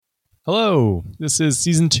Hello, this is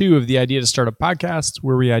season 2 of the Idea to Startup podcast,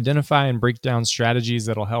 where we identify and break down strategies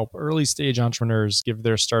that'll help early stage entrepreneurs give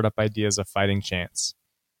their startup ideas a fighting chance.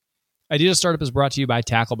 Idea to Startup is brought to you by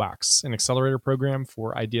Tacklebox, an accelerator program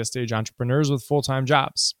for idea stage entrepreneurs with full-time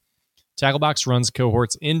jobs. Tacklebox runs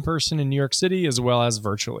cohorts in person in New York City as well as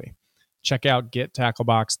virtually. Check out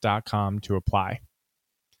gettacklebox.com to apply.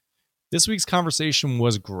 This week's conversation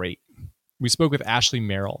was great. We spoke with Ashley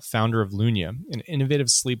Merrill, founder of Lunia, an innovative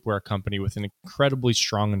sleepwear company with an incredibly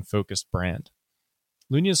strong and focused brand.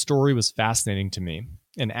 Lunia's story was fascinating to me,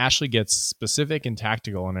 and Ashley gets specific and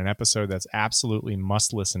tactical in an episode that's absolutely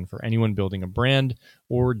must listen for anyone building a brand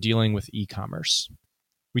or dealing with e-commerce.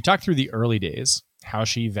 We talked through the early days, how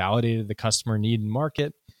she validated the customer need and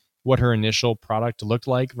market, what her initial product looked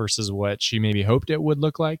like versus what she maybe hoped it would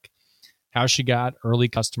look like, how she got early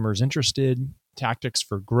customers interested, tactics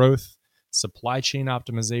for growth, supply chain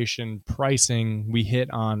optimization, pricing. We hit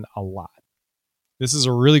on a lot. This is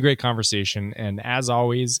a really great conversation. And as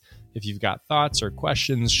always, if you've got thoughts or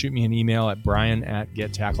questions, shoot me an email at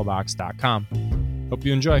brian@gettacklebox.com. Hope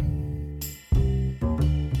you enjoy.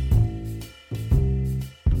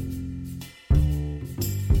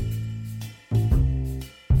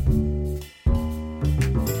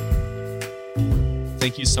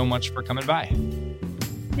 Thank you so much for coming by.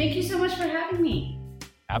 Thank you so much for having me.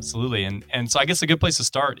 Absolutely. And so I guess a good place to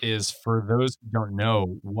start is for those who don't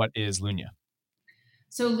know, what is Lunia?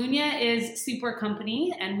 So Lunia is a sleepwear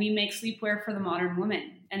company, and we make sleepwear for the modern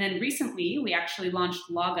woman. And then recently, we actually launched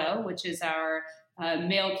Lago, which is our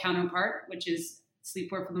male counterpart, which is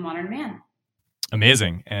sleepwear for the modern man.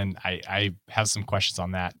 Amazing. And I have some questions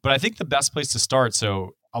on that. But I think the best place to start,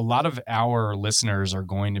 so a lot of our listeners are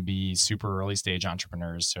going to be super early stage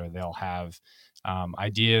entrepreneurs. So they'll have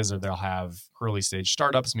ideas, or they'll have early stage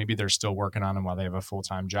startups. Maybe they're still working on them while they have a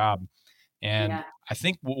full-time job. And I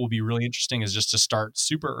think what will be really interesting is just to start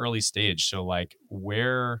super early stage. So like,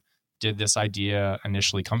 where did this idea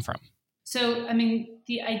initially come from? So, I mean,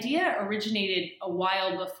 the idea originated a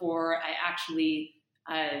while before I actually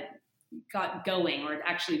got going or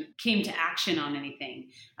actually came to action on anything.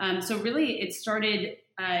 So really it started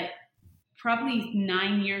probably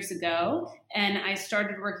 9 years ago, and I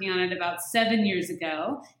started working on it about 7 years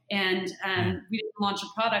ago, and we didn't launch a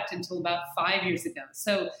product until about 5 years ago.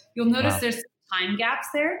 So you'll notice there's some time gaps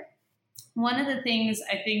there. One of the things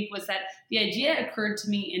I think was that the idea occurred to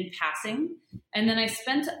me in passing, and then I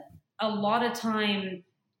spent a lot of time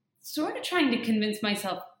sort of trying to convince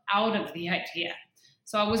myself out of the idea.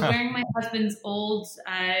 So I was wearing my husband's old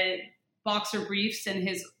boxer briefs and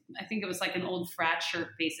his, I think it was like an old frat shirt,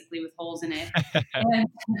 basically, with holes in it. And,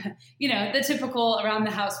 the typical around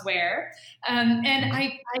the house wear. And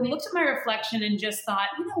I looked at my reflection and just thought,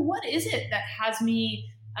 what is it that has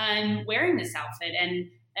me wearing this outfit?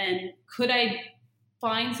 And could I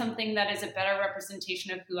find something that is a better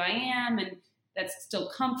representation of who I am and that's still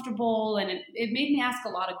comfortable? And it made me ask a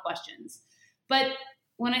lot of questions. But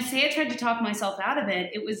when I say I tried to talk myself out of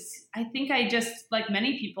it, I think I just, like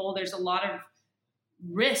many people, there's a lot of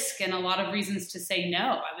risk and a lot of reasons to say no.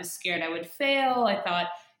 I was scared I would fail. I thought,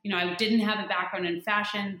 I didn't have a background in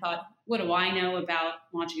fashion, thought, what do I know about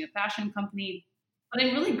launching a fashion company? But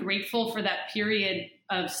I'm really grateful for that period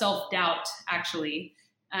of self-doubt, actually.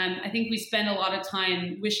 I think we spend a lot of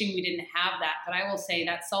time wishing we didn't have that, but I will say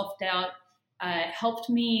that self-doubt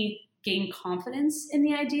helped me gain confidence in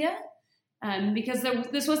the idea. Because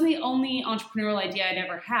this wasn't the only entrepreneurial idea I'd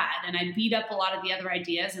ever had. And I beat up a lot of the other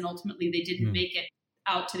ideas, and ultimately they didn't make it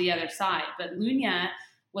out to the other side. But Lunia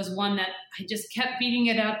was one that I just kept beating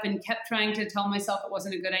it up and kept trying to tell myself it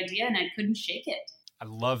wasn't a good idea, and I couldn't shake it. I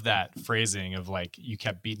love that phrasing of like, you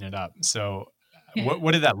kept beating it up. So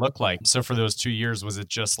what did that look like? So for those 2 years, was it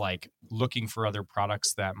just like looking for other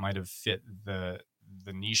products that might have fit the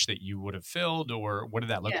niche that you would have filled, or what did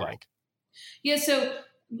that look like? Yeah, so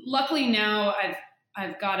luckily now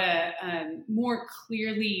I've got a more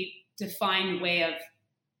clearly defined way of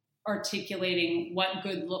articulating what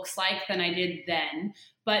good looks like than I did then.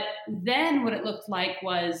 But then what it looked like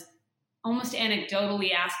was almost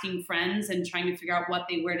anecdotally asking friends and trying to figure out what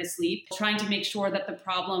they wear to sleep, trying to make sure that the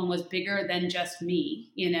problem was bigger than just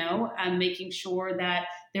me, making sure that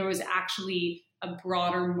there was actually a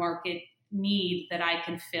broader market need that I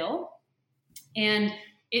could fill. And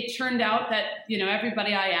it turned out that,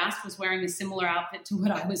 everybody I asked was wearing a similar outfit to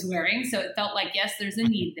what I was wearing. So it felt like, yes, there's a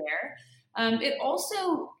need there. It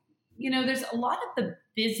also, there's a lot of the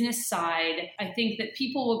business side. I think that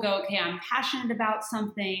people will go, okay, I'm passionate about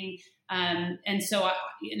something. And so, I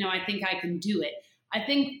think I can do it. I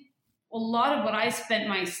think a lot of what I spent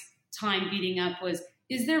my time beating up was,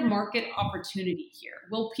 is there market opportunity here?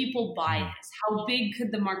 Will people buy this? How big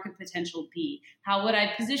could the market potential be? How would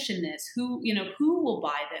I position this? Who will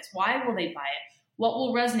buy this? Why will they buy it? What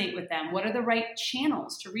will resonate with them? What are the right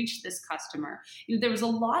channels to reach this customer? There was a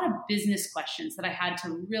lot of business questions that I had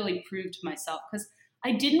to really prove to myself, because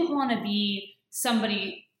I didn't want to be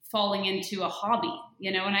somebody falling into a hobby,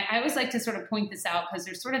 and I always like to sort of point this out, because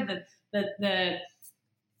there's sort of the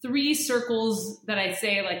three circles that I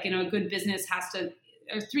say, like, a good business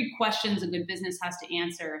or three questions a good business has to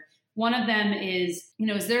answer. One of them is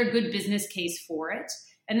there a good business case for it?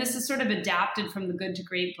 And this is sort of adapted from the Good to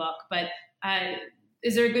Great book, but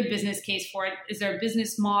is there a good business case for it? Is there a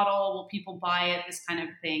business model? Will people buy it? This kind of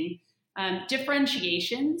thing.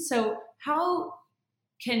 Differentiation. So how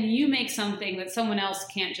can you make something that someone else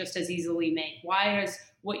can't just as easily make? Why is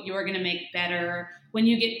what you're going to make better? When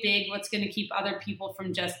you get big, what's going to keep other people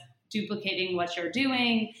from just duplicating what you're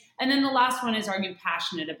doing? And then the last one is, are you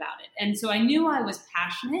passionate about it? And so I knew I was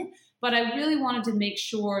passionate, but I really wanted to make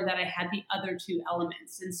sure that I had the other two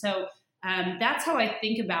elements. And so that's how I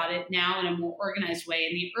think about it now in a more organized way.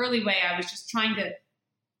 In the early way, I was just trying to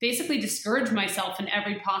basically discourage myself in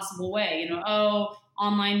every possible way.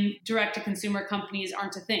 Online direct-to-consumer companies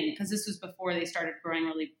aren't a thing, because this was before they started growing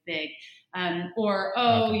really big.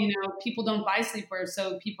 People don't buy sleepwear,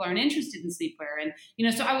 so people aren't interested in sleepwear.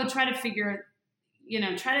 And, so I would try to figure,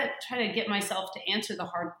 try to get myself to answer the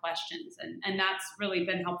hard questions. And that's really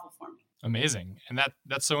been helpful for me. Amazing. And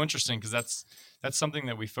that's so interesting, because that's something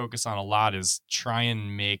that we focus on a lot, is try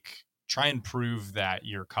and prove that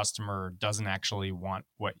your customer doesn't actually want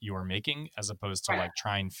what you're making, as opposed to like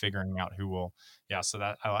trying figuring out who will. Yeah. So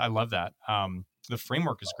that I love that. The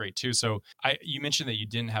framework is great too. So you mentioned that you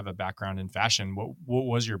didn't have a background in fashion. What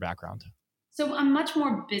was your background? So I'm much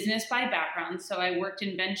more business by background. So I worked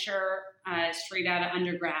in venture straight out of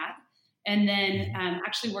undergrad, and then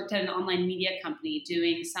actually worked at an online media company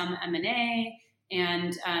doing some M&A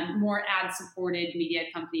and more ad-supported media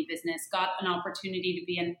company business. Got an opportunity to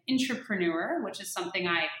be an entrepreneur, which is something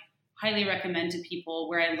I highly recommend to people,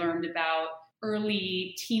 where I learned about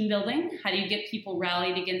early team building. How do you get people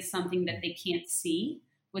rallied against something that they can't see,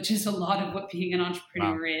 which is a lot of what being an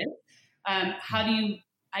entrepreneur is. How do you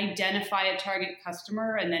identify a target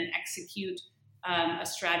customer and then execute a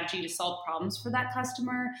strategy to solve problems for that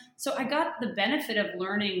customer? So I got the benefit of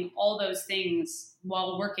learning all those things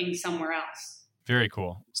while working somewhere else. Very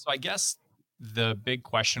cool. So I guess the big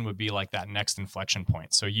question would be like that next inflection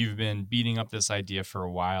point. So you've been beating up this idea for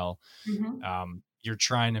a while. Mm-hmm. You're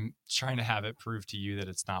trying to have it prove to you that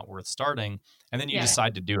it's not worth starting, and then you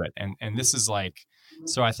decide to do it. And this is like,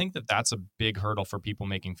 so I think that that's a big hurdle for people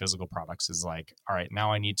making physical products, is like, all right,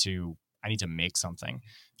 now I need to make something.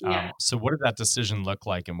 Yeah. So what did that decision look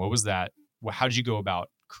like, and what was that? How did you go about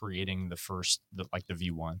creating the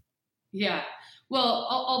V1? Yeah. Well,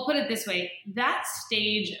 I'll put it this way. That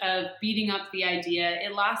stage of beating up the idea,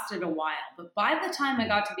 it lasted a while. But by the time I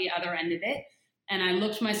got to the other end of it, and I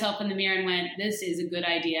looked myself in the mirror and went, this is a good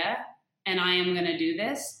idea, and I am going to do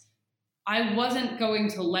this, I wasn't going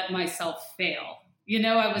to let myself fail.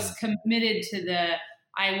 I was committed to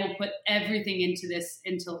I will put everything into this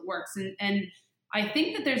until it works. And I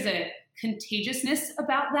think that there's a contagiousness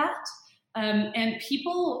about that. And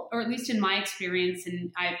people, or at least in my experience,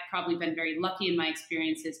 and I've probably been very lucky in my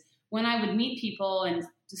experiences, when I would meet people and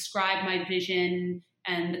describe my vision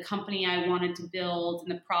and the company I wanted to build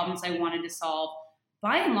and the problems I wanted to solve,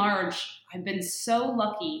 by and large, I've been so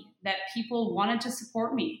lucky that people wanted to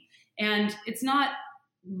support me. And it's not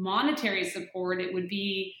monetary support. It would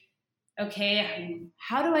be, okay,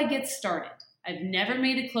 how do I get started? I've never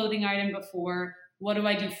made a clothing item before. What do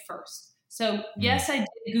I do first? So yes, I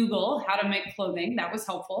did Google how to make clothing. That was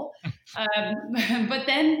helpful. But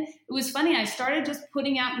then it was funny. I started just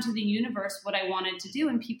putting out into the universe what I wanted to do,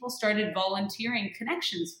 and people started volunteering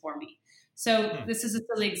connections for me. So this is a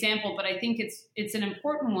silly example, but I think it's an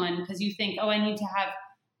important one, because you think, I need to have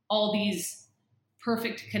all these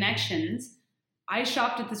perfect connections. I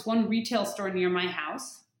shopped at this one retail store near my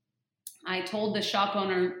house. I told the shop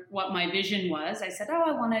owner what my vision was. I said,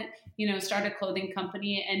 I want to, start a clothing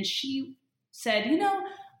company. And she said,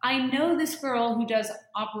 I know this girl who does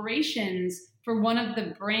operations for one of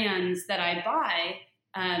the brands that I buy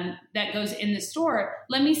that goes in the store.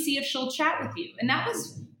 Let me see if she'll chat with you. And that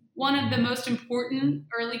was one of the most important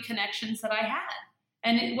early connections that I had.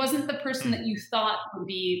 And it wasn't the person that you thought would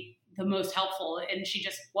be the most helpful, and she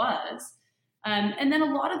just was. And then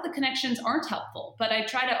a lot of the connections aren't helpful, but I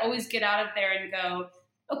try to always get out of there and go,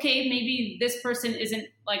 okay, maybe this person isn't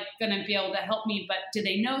like going to be able to help me, but do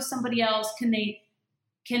they know somebody else? Can they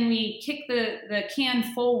can we kick the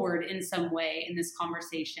can forward in some way in this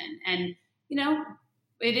conversation? And,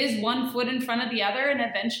 it is one foot in front of the other. And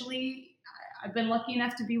eventually I've been lucky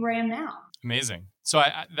enough to be where I am now. Amazing. So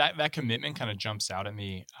that commitment kind of jumps out at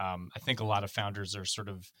me. I think a lot of founders are sort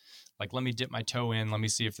of like, let me dip my toe in, let me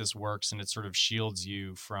see if this works. And it sort of shields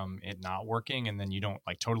you from it not working. And then you don't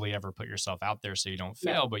like totally ever put yourself out there so you don't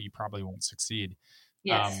fail, but you probably won't succeed.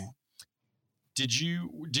 Yes. Did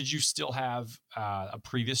you still have a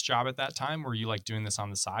previous job at that time? Were you like doing this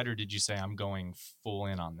on the side, or did you say I'm going full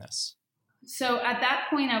in on this? So at that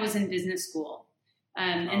point I was in business school.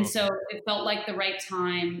 And so it felt like the right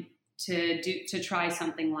time to try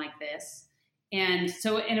something like this. And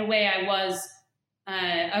so in a way I was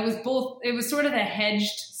both, it was sort of a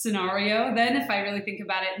hedged scenario then, if I really think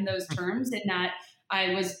about it in those terms, in that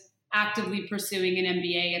I was actively pursuing an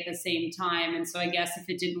MBA at the same time. And so I guess if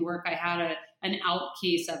it didn't work, I had an out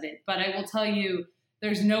case of it. But I will tell you,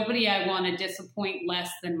 there's nobody I want to disappoint less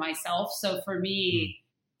than myself. So for me,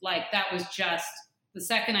 like that was just, the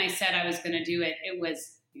second I said I was going to do it, it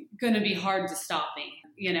was going to be hard to stop me,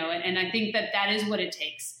 and I think that is what it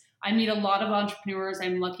takes. I meet a lot of entrepreneurs.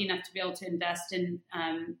 I'm lucky enough to be able to invest in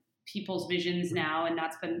people's visions now, and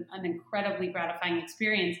that's been an incredibly gratifying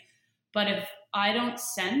experience. But if I don't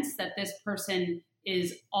sense that this person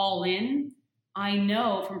is all in, I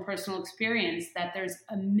know from personal experience that there's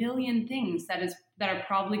a million things that are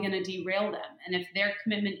probably going to derail them. And if their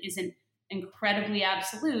commitment isn't incredibly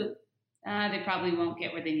absolute, they probably won't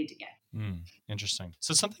get where they need to get. Interesting.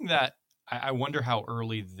 So something that I wonder how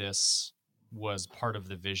early this was part of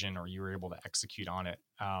the vision, or you were able to execute on it.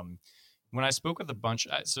 When I spoke with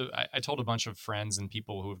I told a bunch of friends and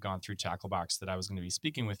people who have gone through Tacklebox that I was going to be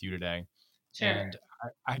speaking with you today. Sure. And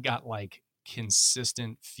I got like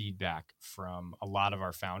consistent feedback from a lot of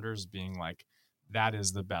our founders being like, that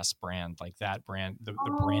is the best brand, like that brand, the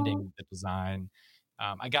branding, the design.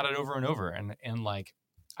 I got it over and over. And like,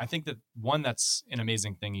 I think that one, that's an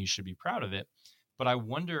amazing thing. You should be proud of it. But I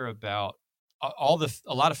wonder about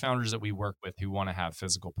a lot of founders that we work with who want to have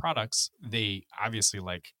physical products. They obviously,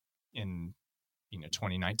 like in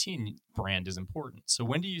 2019, brand is important. So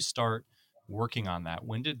when do you start working on that?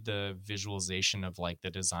 When did the visualization of like the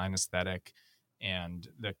design aesthetic and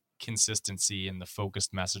the consistency and the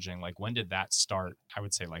focused messaging, like when did that start? I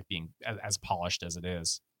would say like being as polished as it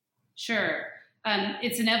is. Sure.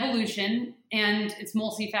 It's an evolution and it's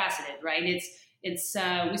multifaceted, right? It's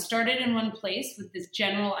we started in one place with this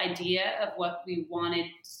general idea of what we wanted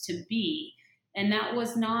to be. And that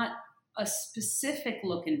was not a specific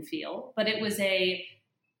look and feel, but it was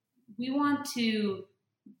we want to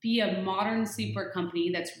be a modern sleepwear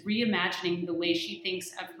company that's reimagining the way she thinks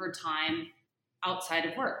of her time outside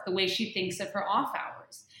of work, the way she thinks of her off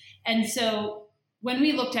hours. And so when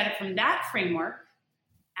we looked at it from that framework,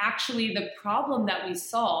 actually the problem that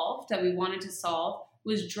we wanted to solve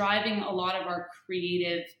was driving a lot of our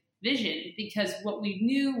creative vision, because what we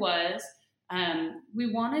knew was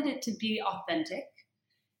we wanted it to be authentic.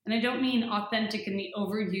 And I don't mean authentic in the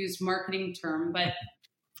overused marketing term, but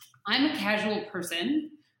I'm a casual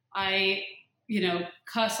person. I,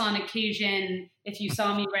 cuss on occasion. If you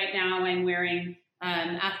saw me right now, I'm wearing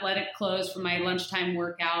athletic clothes for my lunchtime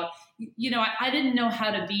workout. I didn't know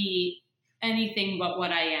how to be anything but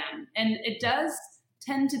what I am. And it does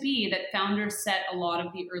tend to be that founders set a lot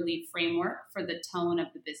of the early framework for the tone of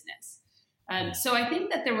the business. So I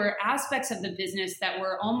think that there were aspects of the business that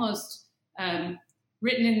were almost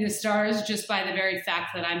written in the stars just by the very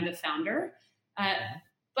fact that I'm the founder.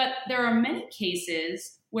 But there are many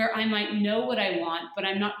cases where I might know what I want, but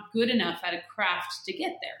I'm not good enough at a craft to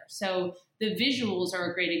get there. So the visuals are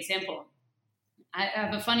a great example. I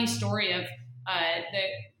have a funny story of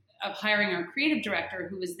hiring our creative director,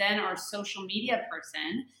 who was then our social media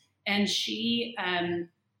person. And she, I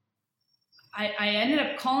ended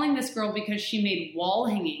up calling this girl because she made wall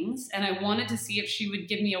hangings, and I wanted to see if she would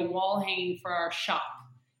give me a wall hanging for our shop.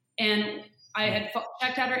 And I had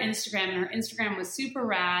checked out her Instagram, and her Instagram was super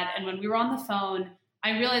rad. And when we were on the phone,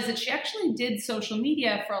 I realized that she actually did social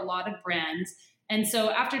media for a lot of brands. And so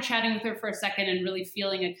after chatting with her for a second and really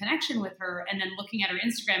feeling a connection with her, and then looking at her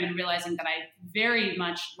Instagram and realizing that I very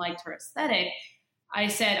much liked her aesthetic, I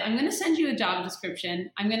said, I'm going to send you a job description.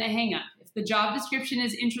 I'm going to hang up. If the job description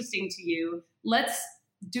is interesting to you, let's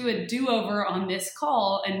do a do-over on this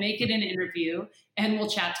call and make it an interview, and we'll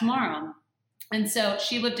chat tomorrow. And so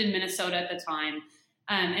she lived in Minnesota at the time.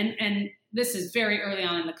 And this is very early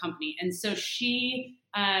on in the company. And so she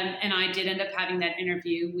and I did end up having that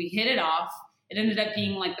interview. We hit it off. It ended up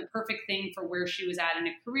being like the perfect thing for where she was at in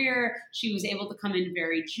a career. She was able to come in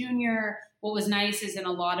very junior. What was nice is in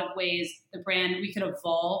a lot of ways, the brand, we could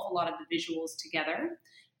evolve a lot of the visuals together.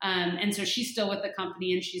 And so she's still with the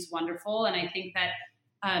company and she's wonderful. And I think that,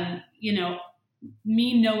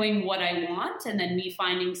 me knowing what I want and then me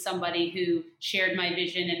finding somebody who shared my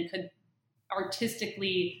vision and could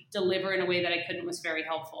artistically deliver in a way that I couldn't was very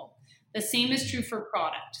helpful. The same is true for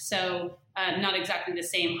product. So not exactly the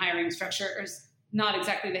same hiring structure or not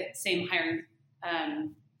exactly the same hiring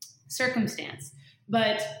circumstance.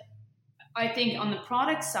 But I think on the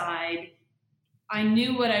product side, I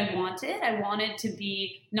knew what I wanted. I wanted to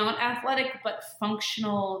be not athletic, but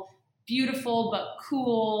functional, beautiful, but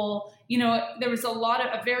cool. There was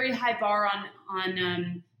a very high bar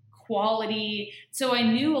on quality. So I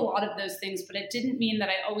knew a lot of those things, but it didn't mean that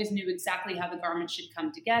I always knew exactly how the garment should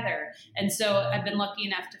come together. And so I've been lucky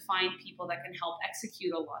enough to find people that can help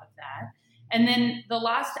execute a lot of that. And then the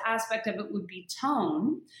last aspect of it would be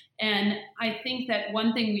tone. And I think that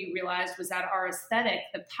one thing we realized was that our aesthetic,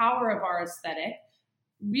 the power of our aesthetic,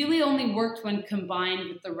 really only worked when combined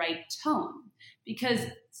with the right tone. Because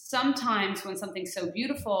sometimes when something's so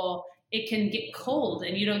beautiful, it can get cold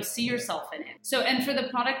and you don't see yourself in it. So, and for the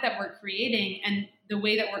product that we're creating and the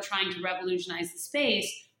way that we're trying to revolutionize the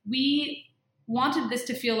space, we wanted this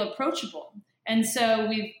to feel approachable. And so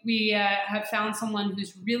we have found someone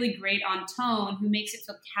who's really great on tone, who makes it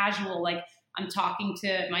feel casual, like I'm talking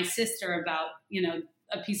to my sister about,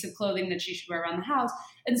 a piece of clothing that she should wear around the house.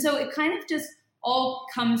 And so it kind of just all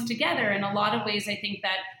comes together. In a lot of ways, I think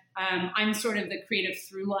that I'm sort of the creative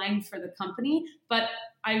through line for the company, but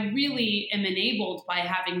I really am enabled by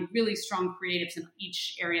having really strong creatives in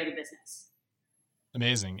each area of the business.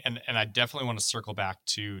 Amazing. And I definitely want to circle back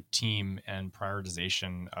to team and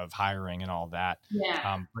prioritization of hiring and all that.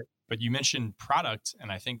 Yeah. But you mentioned product,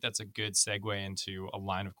 and I think that's a good segue into a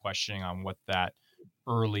line of questioning on what that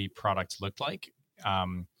early product looked like.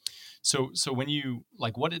 So when you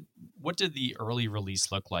what did the early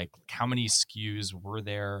release look like? How many SKUs were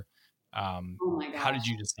there? Oh my gosh. How did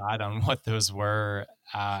you decide on what those were?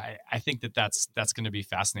 I think that's going to be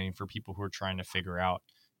fascinating for people who are trying to figure out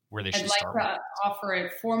where they should start. I'd like to offer a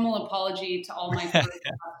formal apology to all my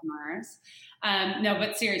customers. No,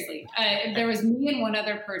 but seriously, there was me and one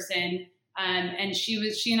other person, and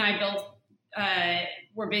she and I both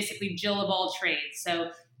were basically Jill of all trades.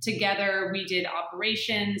 So together we did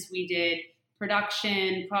operations, we did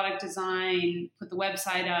production, product design, put the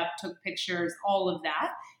website up, took pictures, all of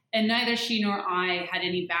that. And neither she nor I had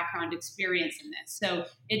any background experience in this. So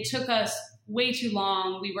it took us way too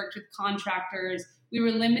long. We worked with contractors. We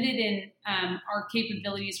were limited in our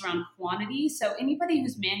capabilities around quantity. So anybody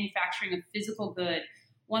who's manufacturing a physical good,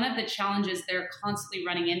 one of the challenges they're constantly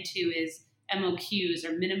running into is MOQs,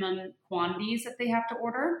 or minimum quantities that they have to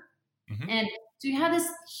order. Mm-hmm. And so you have this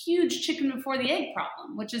huge chicken before the egg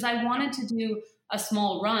problem, which is I wanted to do a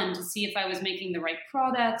small run to see if I was making the right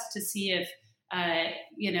products, to see if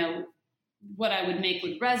what I would make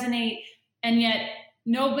would resonate. And yet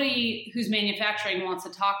nobody who's manufacturing wants to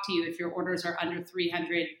talk to you if your orders are under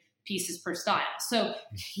 300 pieces per style. So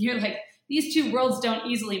you're like, these two worlds don't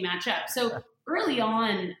easily match up. So early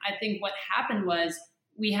on, I think what happened was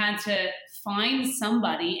we had to find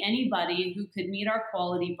anybody who could meet our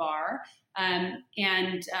quality bar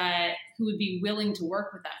and who would be willing to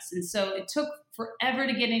work with us. And so it took forever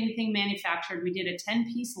to get anything manufactured. We did a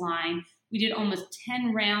 10-piece line. We did almost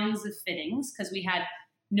 10 rounds of fittings because we had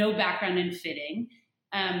no background in fitting.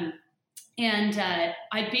 I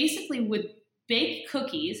basically would bake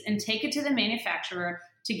cookies and take it to the manufacturer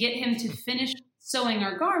to get him to finish sewing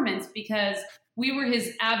our garments because we were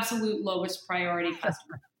his absolute lowest priority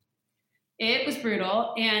customer. It was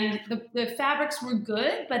brutal. And the fabrics were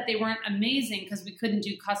good, but they weren't amazing because we couldn't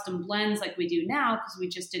do custom blends like we do now because we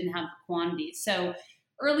just didn't have the quantity. So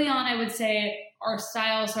early on, I would say our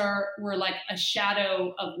styles were like a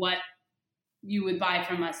shadow of what you would buy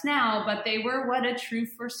from us now, but they were what a true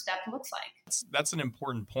first step looks like. That's an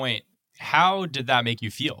important point. How did that make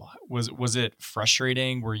you feel? Was it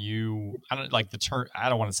frustrating? Were you, I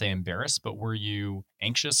don't want to say embarrassed, but were you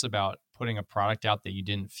anxious about putting a product out that you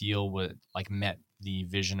didn't feel would met the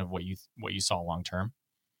vision of what you saw long term?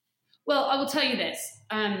 Well, I will tell you this.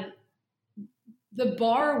 The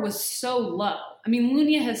bar was so low. I mean,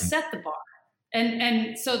 Lunia has set the bar.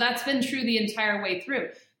 And so that's been true the entire way through.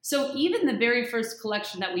 So even the very first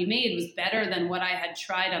collection that we made was better than what I had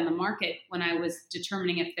tried on the market when I was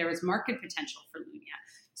determining if there was market potential for Lunia.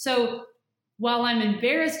 So while I'm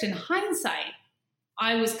embarrassed in hindsight,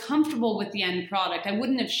 I was comfortable with the end product. I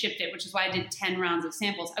wouldn't have shipped it, which is why I did 10 rounds of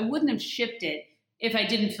samples. I wouldn't have shipped it if I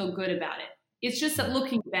didn't feel good about it. It's just that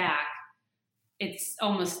looking back, it's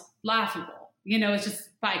almost laughable. It's just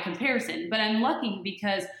by comparison. But I'm lucky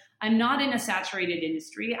because I'm not in a saturated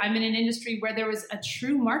industry. I'm in an industry where there was a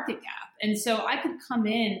true market gap. And so I could come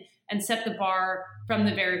in and set the bar from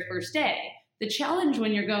the very first day. The challenge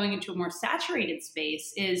when you're going into a more saturated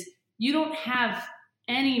space is you don't have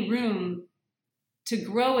any room to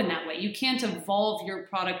grow in that way. You can't evolve your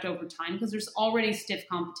product over time because there's already stiff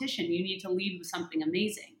competition. You need to lead with something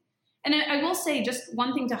amazing. And I will say just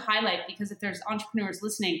one thing to highlight, because if there's entrepreneurs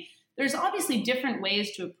listening, there's obviously different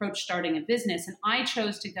ways to approach starting a business. And I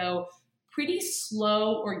chose to go pretty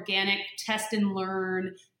slow, organic, test and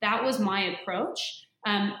learn. That was my approach.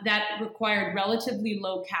 That required relatively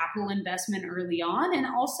low capital investment early on, and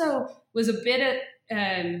also was a bit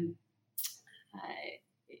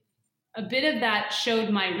of that showed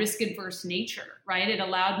my risk adverse nature, right? It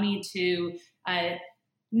allowed me to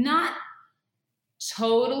not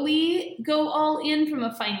totally go all in from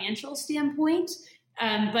a financial standpoint,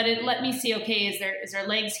 but it let me see, okay, is there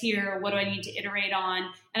legs here? What do I need to iterate on?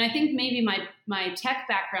 And I think maybe my tech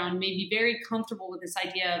background made me very comfortable with this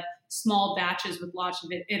idea of small batches with lots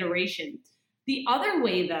of iteration. The other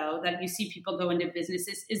way, though, that you see people go into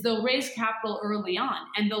businesses is they'll raise capital early on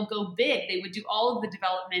and they'll go big. They would do all of the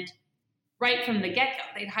development right from the get-go.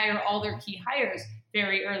 They'd hire all their key hires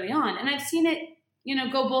very early on. And I've seen it,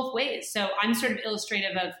 go both ways. So I'm sort of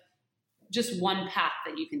illustrative of just one path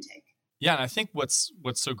that you can take. Yeah, and I think what's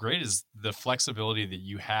so great is the flexibility that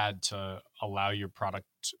you had to allow your product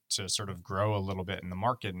to sort of grow a little bit in the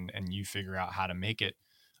market, and you figure out how to make it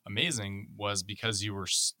amazing, was because you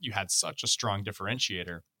had such a strong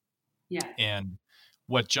differentiator. Yeah. And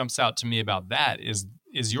what jumps out to me about that is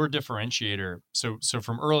your differentiator. So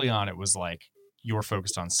from early on, it was like you were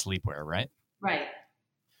focused on sleepwear, right? Right.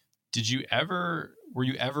 Were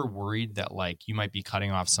you ever worried that like you might be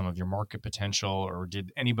cutting off some of your market potential, or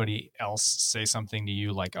did anybody else say something to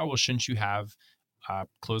you like, oh, well, shouldn't you have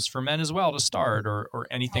clothes for men as well to start, or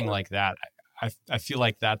anything like that? I feel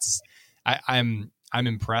like I'm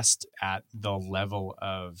impressed at the level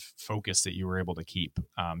of focus that you were able to keep.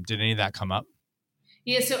 Did any of that come up?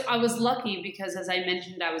 Yeah, so I was lucky because, as I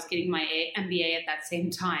mentioned, I was getting my MBA at that same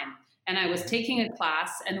time, and I was taking a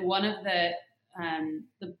class, and one of the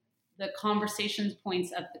conversation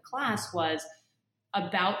points of the class was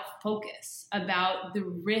about focus, about the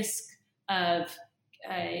risk of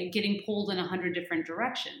getting pulled in 100 different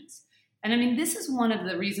directions. And I mean, this is one of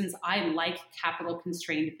the reasons I like capital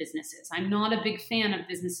constrained businesses. I'm not a big fan of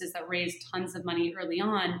businesses that raise tons of money early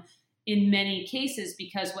on in many cases,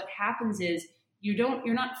 because what happens is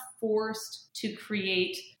you're not forced to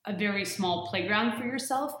create a very small playground for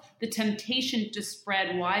yourself. The temptation to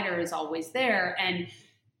spread wider is always there. And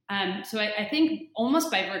so I think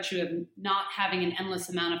almost by virtue of not having an endless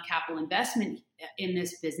amount of capital investment in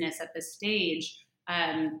this business at this stage,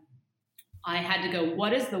 I had to go,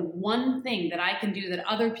 what is the one thing that I can do that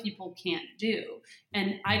other people can't do?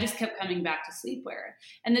 And I just kept coming back to sleepwear.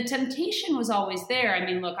 And the temptation was always there. I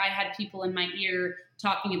mean, look, I had people in my ear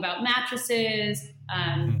talking about mattresses,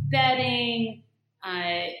 bedding,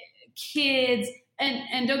 kids,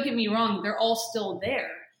 and don't get me wrong, they're all still there.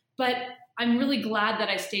 But I'm really glad that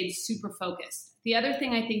I stayed super focused. The other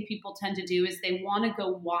thing I think people tend to do is they want to go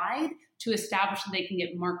wide to establish that they can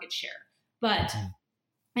get market share. But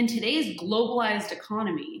in today's globalized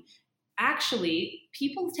economy, actually,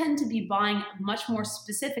 people tend to be buying much more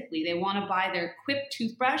specifically. They want to buy their Quip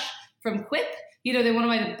toothbrush from Quip. They want to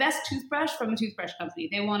buy the best toothbrush from a toothbrush company.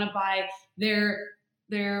 They want to buy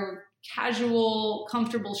their casual,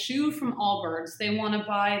 comfortable shoe from Allbirds. They want to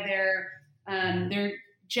buy their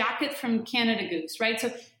jacket from Canada Goose, right? So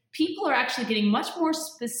people are actually getting much more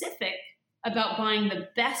specific about buying the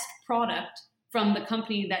best product from the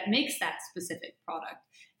company that makes that specific product.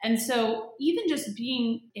 And so even just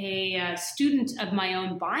being a student of my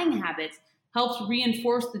own buying habits helped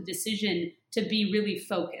reinforce the decision to be really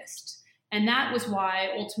focused. And that was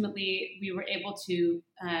why ultimately we were able to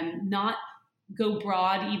not go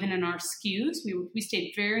broad even in our SKUs. We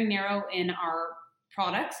stayed very narrow in our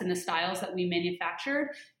products and the styles that we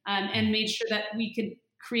manufactured, and made sure that we could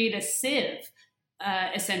create a sieve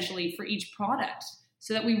essentially for each product,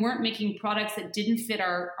 so that we weren't making products that didn't fit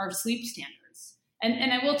our sleep standards.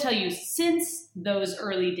 And I will tell you, since those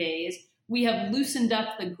early days, we have loosened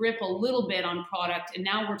up the grip a little bit on product, and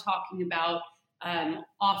now we're talking about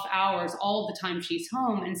off hours all the time she's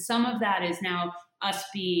home. And some of that is now us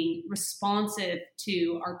being responsive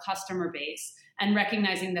to our customer base and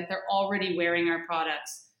recognizing that they're already wearing our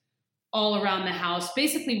products all around the house.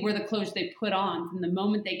 Basically, we're the clothes they put on from the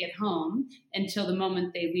moment they get home until the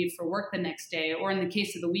moment they leave for work the next day. Or in the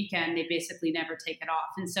case of the weekend, they basically never take it off.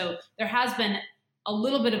 And so there has been a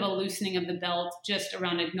little bit of a loosening of the belt just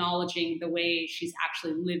around acknowledging the way she's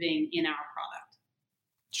actually living in our product.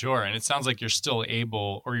 Sure. And it sounds like you're still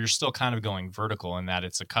able, or you're still kind of going vertical in that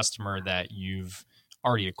it's a customer that you've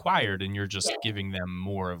already acquired and you're just giving them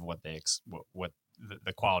more of what they, what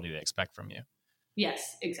the quality they expect from you.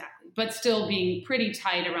 Yes, exactly. But still being pretty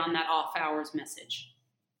tight around that off hours message.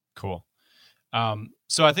 Cool.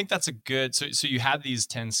 So I think that's a good, so you had these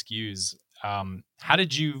 10 SKUs. How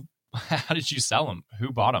did you sell them?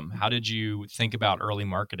 Who bought them? How did you think about early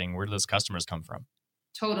marketing? Where did those customers come from?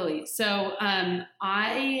 Totally. So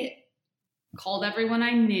I called everyone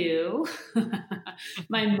I knew,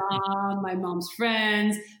 my mom, my mom's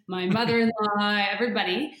friends, my mother-in-law,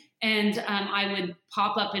 everybody. And I would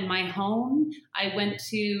pop up in my home. I went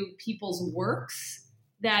to people's works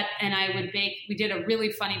and I would bake. We did a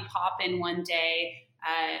really funny pop-in one day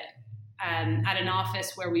at an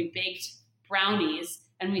office where we baked brownies.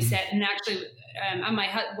 And we said, and actually,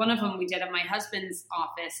 one of them we did at my husband's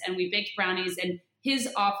office, and we baked brownies. And his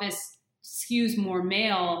office skews more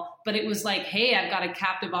male, but it was like, hey, I've got a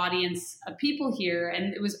captive audience of people here,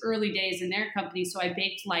 and it was early days in their company, so I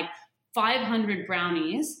baked like 500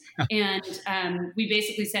 brownies, and we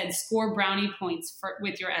basically said score brownie points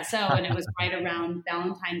with your SO, and it was right around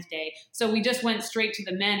Valentine's Day. So we just went straight to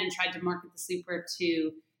the men and tried to market the sleeper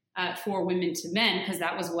to for women to men because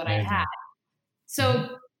that was what I had.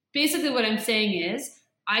 So basically what I'm saying is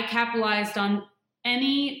I capitalized on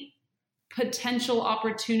any potential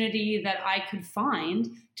opportunity that I could find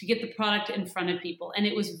to get the product in front of people. And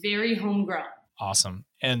it was very homegrown. Awesome.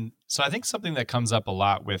 And so I think something that comes up a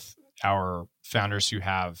lot with our founders who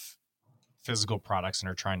have physical products and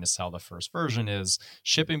are trying to sell the first version is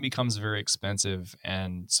shipping becomes very expensive.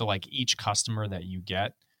 And so like each customer that you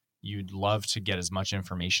get, you'd love to get as much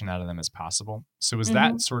information out of them as possible. So was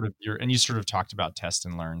that sort of and you sort of talked about test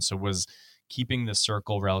and learn. So was keeping the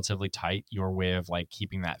circle relatively tight your way of like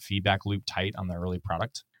keeping that feedback loop tight on the early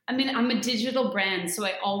product? I mean, I'm a digital brand, so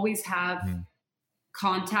I always have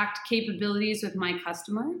contact capabilities with my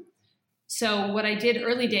customer. So what I did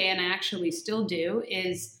early day, and I actually still do,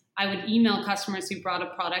 is I would email customers who brought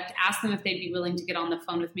a product, ask them if they'd be willing to get on the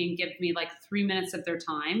phone with me and give me like 3 minutes of their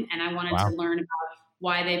time. And I wanted to learn about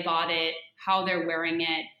why they bought it, how they're wearing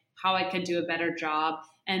it, how I could do a better job.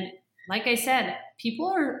 And like I said,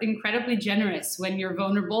 people are incredibly generous when you're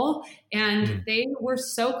vulnerable, and they were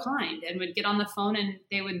so kind and would get on the phone and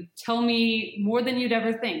they would tell me more than you'd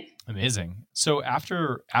ever think. Amazing. So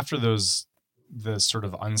after the sort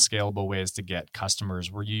of unscalable ways to get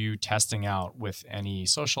customers, were you testing out with any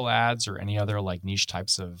social ads or any other like niche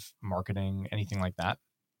types of marketing, anything like that?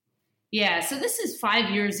 Yeah. So this is 5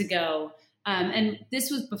 years ago. And this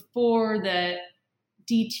was before the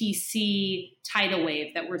DTC tidal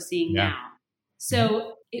wave that we're seeing now.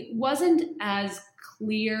 So it wasn't as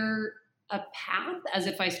clear a path as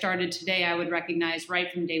if I started today, I would recognize right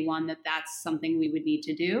from day one that that's something we would need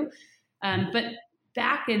to do. But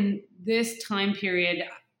back in this time period,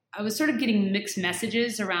 I was sort of getting mixed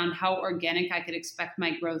messages around how organic I could expect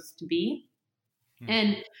my growth to be.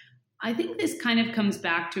 And I think this kind of comes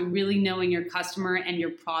back to really knowing your customer and your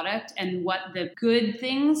product and what the good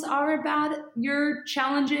things are about your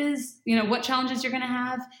challenges, what challenges you're going to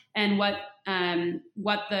have and what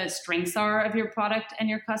the strengths are of your product and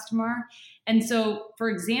your customer. And so, for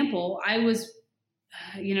example, I was,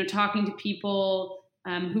 talking to people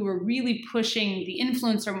who were really pushing the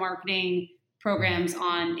influencer marketing programs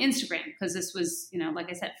on Instagram because this was, like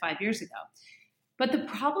I said, 5 years ago. But the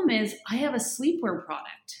problem is I have a sleepwear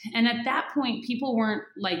product. And at that point, people weren't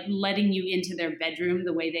like letting you into their bedroom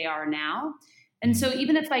the way they are now. And so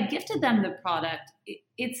even if I gifted them the product,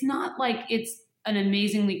 it's not like it's an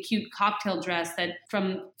amazingly cute cocktail dress that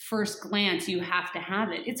from first glance you have to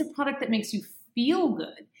have it. It's a product that makes you feel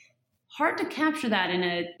good. Hard to capture that in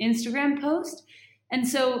an Instagram post. And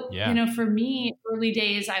so, for me, early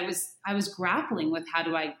days, I was grappling with how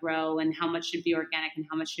do I grow and how much should be organic and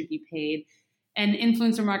how much should be paid. And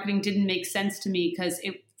influencer marketing didn't make sense to me because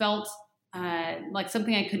it felt like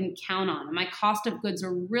something I couldn't count on. And my cost of goods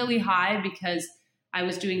are really high because I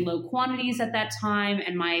was doing low quantities at that time.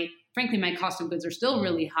 And frankly, my cost of goods are still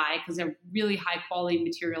really high because they're really high quality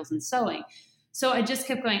materials and sewing. So I just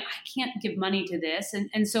kept going, I can't give money to this.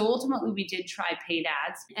 And so ultimately we did try paid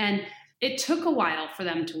ads. And it took a while for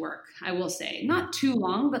them to work, I will say. Not too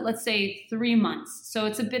long, but let's say 3 months. So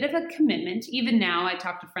it's a bit of a commitment. Even now, I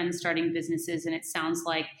talk to friends starting businesses, and it sounds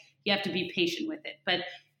like you have to be patient with it. But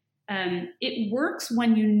it works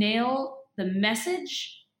when you nail the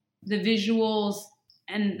message, the visuals,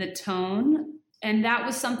 and the tone. And that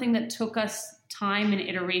was something that took us time and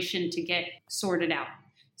iteration to get sorted out.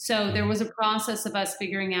 So there was a process of us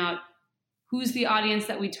figuring out who's the audience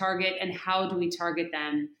that we target and how do we target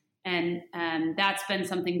them. And that's been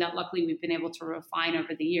something that luckily we've been able to refine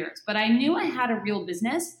over the years. But I knew I had a real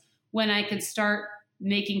business when I could start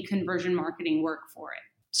making conversion marketing work for it.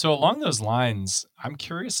 So along those lines, I'm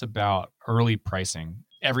curious about early pricing.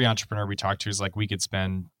 Every entrepreneur we talk to is like, we could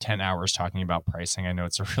spend 10 hours talking about pricing. I know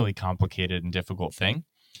it's a really complicated and difficult thing.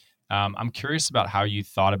 I'm curious about how you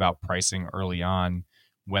thought about pricing early on,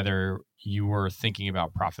 whether you were thinking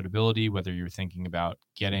about profitability, whether you were thinking about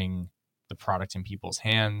getting the product in people's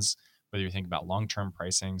hands, whether you're thinking about long-term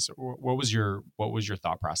pricing. So what was your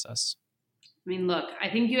thought process? I mean, look, I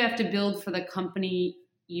think you have to build for the company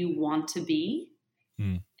you want to be.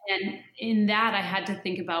 And in that, I had to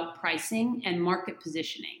think about pricing and market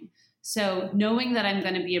positioning. So knowing that I'm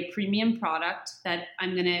going to be a premium product, that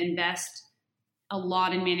I'm going to invest a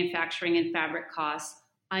lot in manufacturing and fabric costs,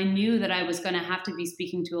 I knew that I was going to have to be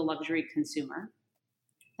speaking to a luxury consumer.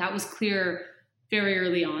 That was clear very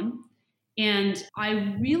early on. And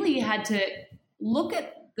I really had to look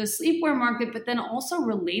at the sleepwear market, but then also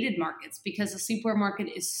related markets, because the sleepwear market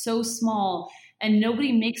is so small and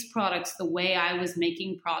nobody makes products the way I was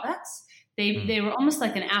making products. They were almost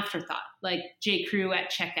like an afterthought, like J. Crew at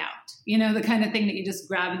checkout, the kind of thing that you just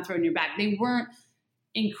grab and throw in your bag. They weren't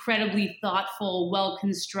incredibly thoughtful,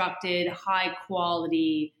 well-constructed,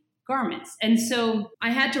 high-quality garments. And so I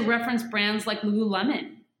had to reference brands like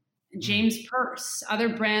Lululemon, James Perse, other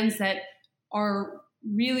brands that are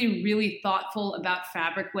really, really thoughtful about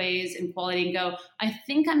fabric ways and quality, and go, I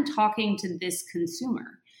think I'm talking to this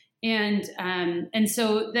consumer. And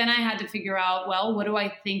so then I had to figure out, well, what do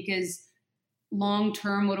I think is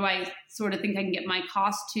long-term? What do I sort of think I can get my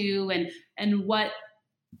cost to, and what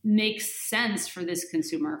makes sense for this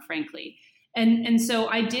consumer, frankly. And so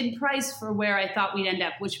I did price for where I thought we'd end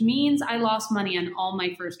up, which means I lost money on all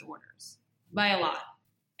my first orders by a lot.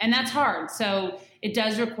 And that's hard. So it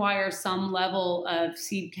does require some level of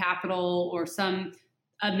seed capital or some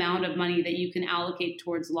amount of money that you can allocate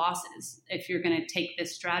towards losses if you're going to take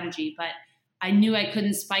this strategy. But I knew I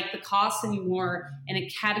couldn't spike the costs anymore in a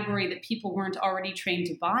category that people weren't already trained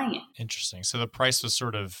to buy in. Interesting. So the price was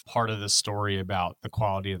sort of part of the story about the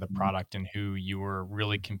quality of the product and who you were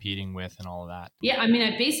really competing with and all of that. Yeah, I mean,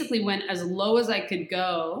 I basically went as low as I could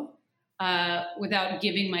go without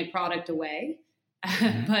giving my product away.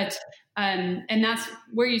 But and that's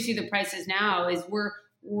where you see the prices now is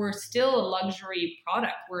we're still a luxury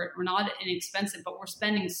product. We're not inexpensive, but we're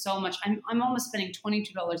spending so much. I'm almost spending $22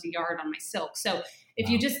 a yard on my silk. So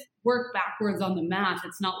if you just work backwards on the math,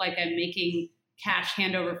 it's not like I'm making cash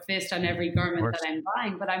hand over fist on every garment that I'm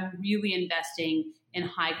buying, but I'm really investing in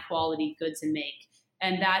high quality goods and make.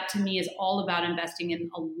 And that to me is all about investing in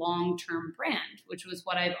a long-term brand, which was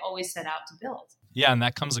what I've always set out to build. Yeah, and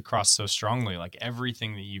that comes across so strongly. Like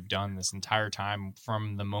everything that you've done this entire time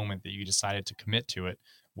from the moment that you decided to commit to it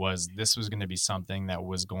was this was going to be something that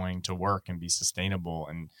was going to work and be sustainable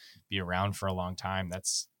and be around for a long time.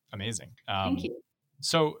 That's amazing. Thank you.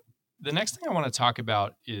 So the next thing I want to talk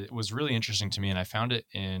about was really interesting to me, and I found it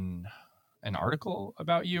in an article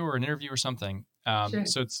about you or an interview or something. Sure.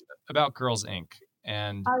 So it's about Girls Inc.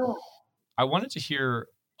 And I wanted to hear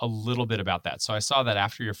a little bit about that. So I saw that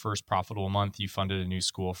after your first profitable month, you funded a new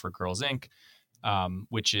school for Girls Inc.,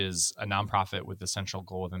 which is a nonprofit with the central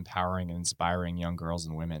goal of empowering and inspiring young girls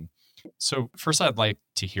and women. So first, I'd like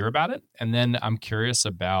to hear about it. And then I'm curious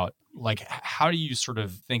about, like, how do you sort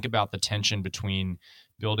of think about the tension between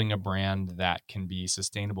building a brand that can be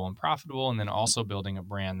sustainable and profitable, and then also building a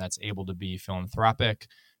brand that's able to be philanthropic?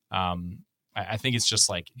 I think it's just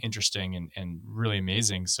like interesting and really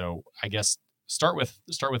amazing. So I guess start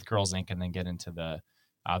with Girls Inc. and then get into the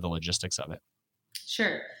logistics of it.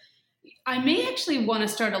 Sure. I may actually want to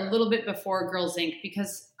start a little bit before Girls Inc.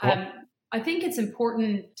 because I think it's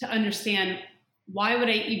important to understand, why would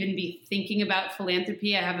I even be thinking about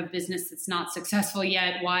philanthropy? I have a business that's not successful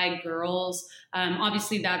yet. Why girls?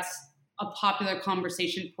 Obviously, that's a popular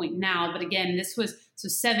conversation point now. But again, this was, so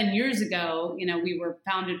 7 years ago, we were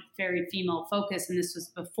founded very female focused, and this was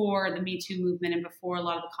before the Me Too movement and before a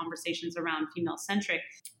lot of the conversations around female centric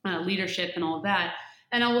leadership and all of that.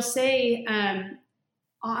 And I will say,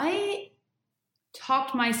 I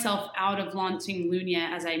talked myself out of launching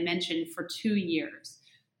Lunya, as I mentioned, for 2 years.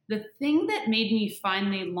 The thing that made me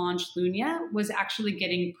finally launch Lunya was actually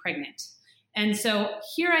getting pregnant. And so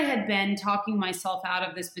here I had been talking myself out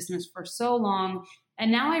of this business for so long.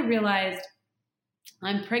 And now I realized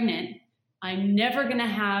I'm pregnant. I'm never going to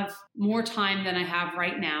have more time than I have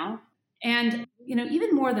right now. And,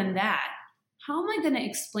 even more than that, how am I going to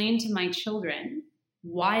explain to my children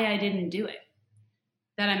why I didn't do it?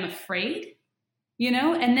 That I'm afraid,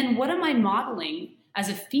 And then what am I modeling as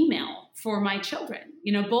a female for my children?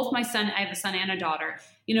 Both my son, I have a son and a daughter.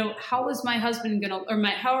 How is my husband going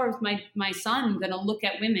to, how is my son going to look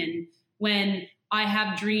at women when I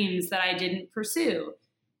have dreams that I didn't pursue?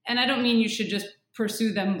 And I don't mean you should just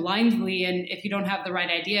pursue them blindly, and if you don't have the right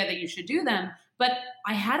idea that you should do them, but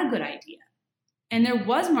I had a good idea. And there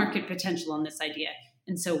was market potential in this idea.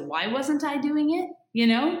 And so why wasn't I doing it?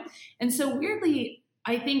 And so weirdly,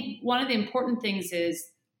 I think one of the important things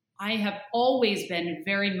is I have always been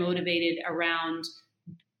very motivated around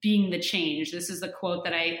being the change. This is the quote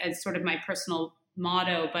that it's sort of my personal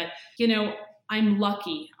motto, but, I'm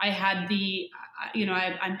lucky. I had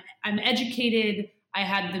I'm educated. I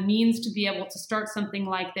had the means to be able to start something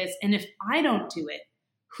like this. And if I don't do it,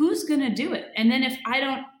 who's going to do it? And then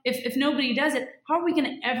if nobody does it, how are we going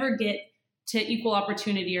to ever get to equal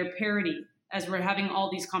opportunity or parity as we're having all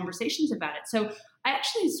these conversations about it? So I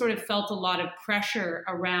actually sort of felt a lot of pressure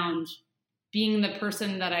around being the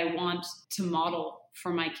person that I want to model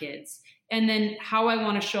for my kids. And then how I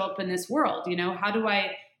want to show up in this world, how do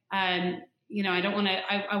I, I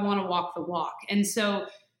want to walk the walk. And so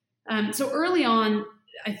early on,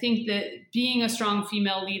 I think that being a strong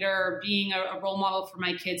female leader, being a role model for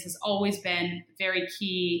my kids has always been very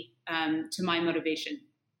key to my motivation.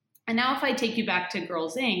 And now if I take you back to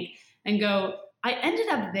Girls Inc. and go, I ended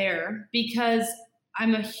up there because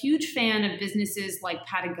I'm a huge fan of businesses like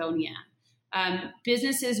Patagonia,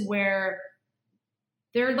 businesses where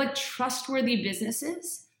they're like trustworthy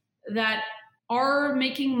businesses that are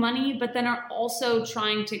making money, but then are also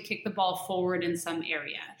trying to kick the ball forward in some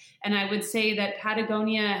area. And I would say that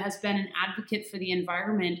Patagonia has been an advocate for the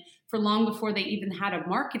environment for long before they even had a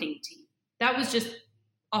marketing team. That was just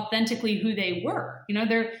authentically who they were.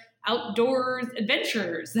 They're outdoors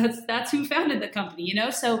adventurers. That's who founded the company,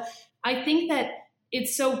 So I think that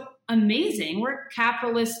it's so amazing. We're a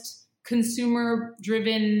capitalist,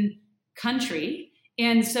 consumer-driven country.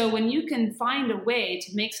 And so when you can find a way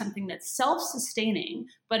to make something that's self-sustaining,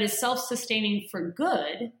 but is self-sustaining for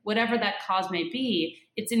good, whatever that cause may be,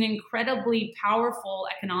 it's an incredibly powerful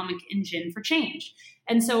economic engine for change.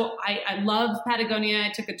 And so I love Patagonia.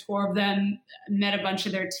 I took a tour of them, met a bunch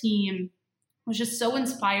of their team. I was just so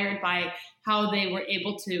inspired by how they were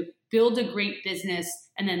able to build a great business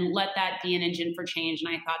and then let that be an engine for change. And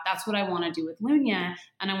I thought, that's what I want to do with Lunya.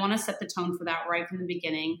 And I want to set the tone for that right from the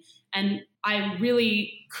beginning. And I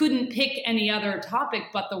really couldn't pick any other topic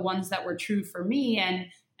but the ones that were true for me. And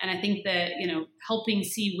I think that, helping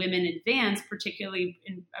see women advance, particularly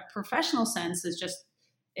in a professional sense, is just,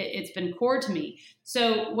 it's been core to me.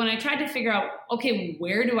 So when I tried to figure out, okay,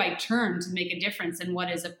 where do I turn to make a difference in what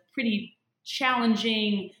is a pretty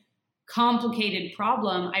challenging, complicated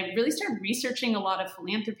problem, I really started researching a lot of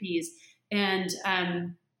philanthropies. And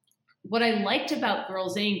what I liked about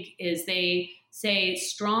Girls Inc. is they say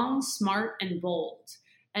strong, smart, and bold.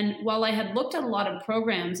 And while I had looked at a lot of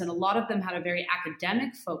programs and a lot of them had a very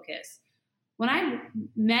academic focus, when I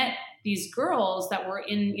met these girls that were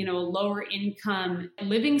in, a lower income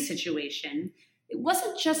living situation, it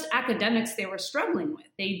wasn't just academics they were struggling with.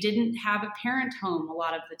 They didn't have a parent home a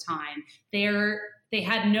lot of the time. They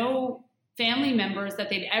had no family members that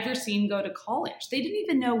they'd ever seen go to college. They didn't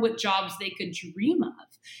even know what jobs they could dream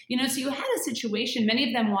of. So you had a situation, many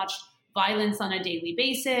of them watched violence on a daily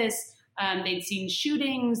basis. They'd seen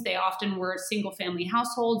shootings. They often were single family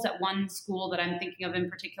households. At one school that I'm thinking of in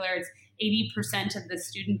particular, it's 80% of the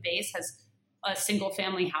student base has a single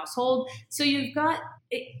family household. So you've got,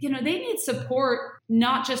 they need support,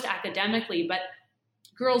 not just academically, but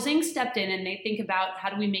Girls Inc. stepped in and they think about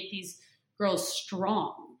how do we make these girls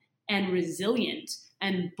strong and resilient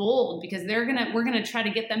and bold, because we're going to try to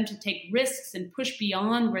get them to take risks and push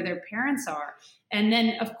beyond where their parents are. And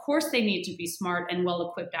then, of course, they need to be smart and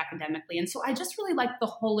well-equipped academically. And so I just really like the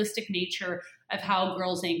holistic nature of how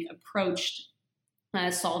Girls Inc. approached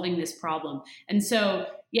solving this problem. And so,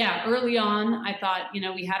 early on, I thought,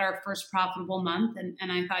 we had our first profitable month.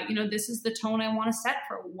 And I thought, this is the tone I want to set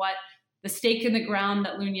for what the stake in the ground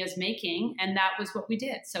that Lunya is making. And that was what we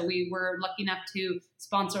did. So we were lucky enough to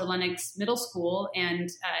sponsor Lennox Middle School. And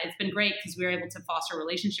it's been great because we were able to foster a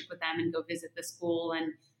relationship with them and go visit the school.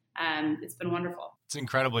 And it's been wonderful. It's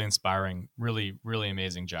incredibly inspiring. Really, really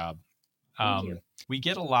amazing job. Thank you. We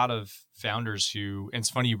get a lot of founders who, and it's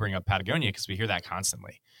funny you bring up Patagonia because we hear that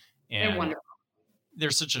constantly. And they're wonderful.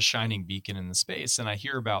 they're such a shining beacon in the space. And I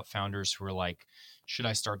hear about founders who are like, should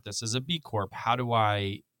I start this as a B Corp? How do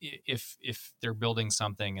I, if they're building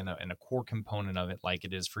something and a core component of it, like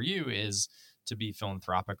it is for you, is to be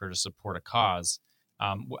philanthropic or to support a cause.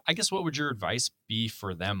 I guess what would your advice be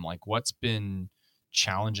for them? Like, what's been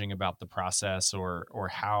challenging about the process, or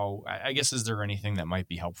how? I guess, is there anything that might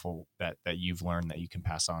be helpful that you've learned that you can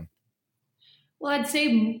pass on? Well, I'd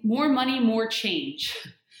say more money, more change.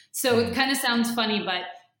 So it kind of sounds funny, but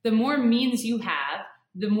the more means you have,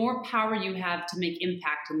 the more power you have to make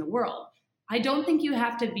impact in the world. I don't think you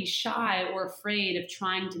have to be shy or afraid of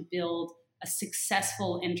trying to build a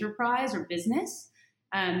successful enterprise or business.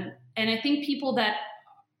 And I think people that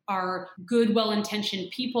are good,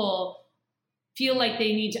 well-intentioned people feel like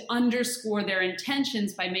they need to underscore their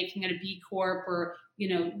intentions by making it a B Corp or,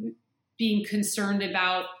 being concerned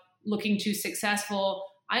about looking too successful.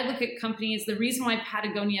 I look at companies, the reason why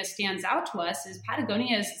Patagonia stands out to us is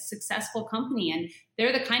Patagonia is a successful company, and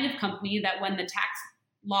they're the kind of company that when the tax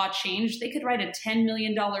law changed, they could write a $10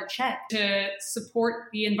 million check to support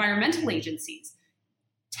the environmental agencies.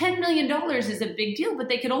 $10 million is a big deal, but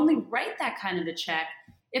they could only write that kind of a check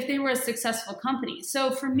if they were a successful company.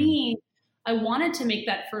 So for me, I wanted to make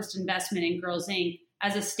that first investment in Girls Inc.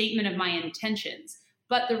 as a statement of my intentions.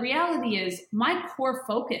 But the reality is my core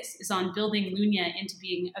focus is on building Lunya into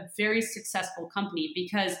being a very successful company,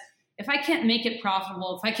 because if I can't make it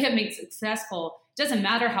profitable, if I can't make it successful, it doesn't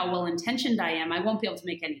matter how well-intentioned I am, I won't be able to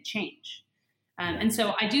make any change. And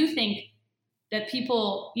so I do think that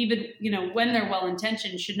people, even when they're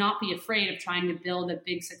well-intentioned, should not be afraid of trying to build a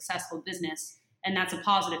big, successful business. And that's a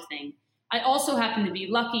positive thing. I also happen to be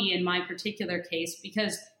lucky in my particular case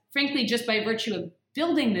because, frankly, just by virtue of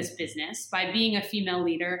building this business, by being a female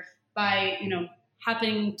leader, by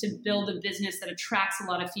happening to build a business that attracts a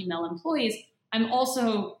lot of female employees, I'm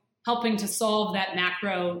also helping to solve that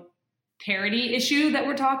macro parity issue that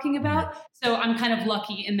we're talking about. So I'm kind of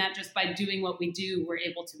lucky in that just by doing what we do, we're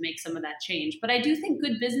able to make some of that change. But I do think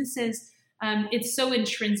good businesses, it's so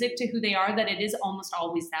intrinsic to who they are that it is almost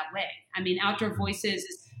always that way. I mean, Outdoor Voices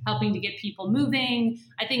is helping to get people moving.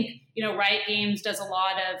 I think, Riot Games does a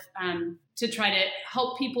lot of to try to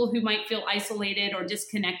help people who might feel isolated or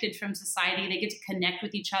disconnected from society. They get to connect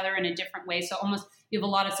with each other in a different way. So almost you have a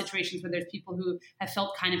lot of situations where there's people who have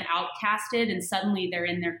felt kind of outcasted and suddenly they're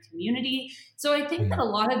in their community. So I think that a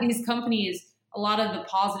lot of these companies, a lot of the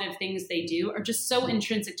positive things they do are just so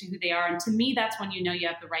intrinsic to who they are. And to me, that's when you know you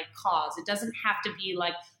have the right cause. It doesn't have to be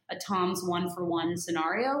like a Tom's 1-for-1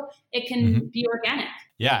 scenario. It can be organic.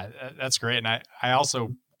 Yeah, that's great. And I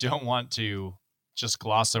also don't want to just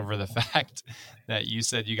gloss over the fact that you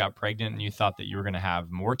said you got pregnant and you thought that you were going to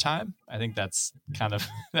have more time. I think that's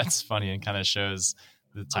that's funny and kind of shows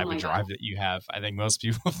the type of drive that you have. I think most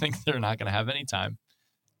people think they're not going to have any time.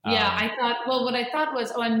 Yeah, what I thought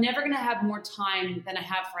was, I'm never going to have more time than I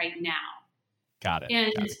have right now. Got it.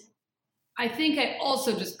 And I think I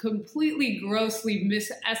also just completely grossly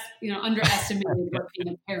underestimated what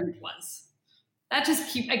being a parent was.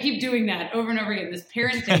 I keep doing that over and over again. This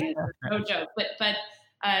parenting is no joke, but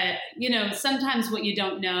sometimes what you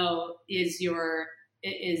don't know is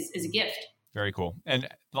a gift. Very cool. And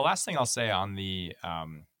the last thing I'll say on the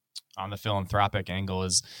philanthropic angle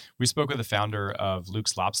is we spoke with the founder of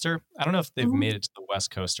Luke's Lobster. I don't know if they've made it to the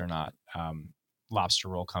West Coast or not. Lobster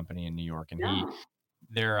roll company in New York, and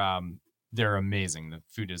they're amazing. The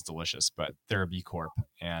food is delicious, but they're a B Corp,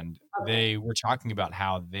 and they were talking about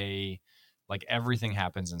how they, like, everything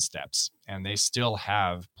happens in steps, and they still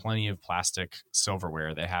have plenty of plastic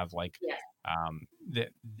silverware. They have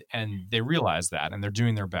and they realize that, and they're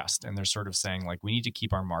doing their best, and they're sort of saying, like, we need to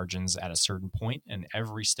keep our margins at a certain point, and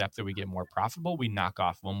every step that we get more profitable, we knock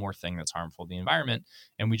off one more thing that's harmful to the environment,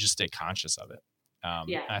 and we just stay conscious of it.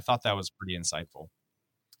 And I thought that was pretty insightful.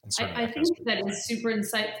 I think that is super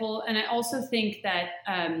insightful. And I also think that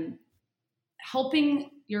helping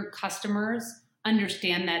your customers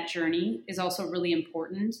understand that journey is also really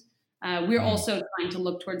important. We're also trying to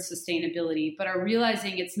look towards sustainability, but are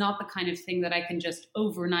realizing it's not the kind of thing that I can just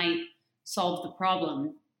overnight solve the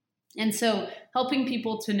problem. And so helping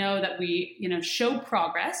people to know that we, show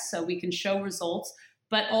progress so we can show results,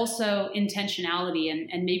 but also intentionality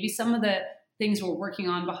and maybe some of the things we're working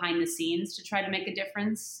on behind the scenes to try to make a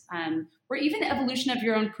difference, or even evolution of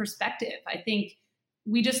your own perspective. I think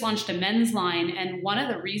we just launched a men's line, and one of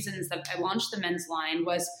the reasons that I launched the men's line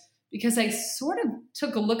was because I sort of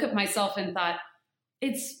took a look at myself and thought,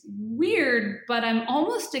 it's weird, but I'm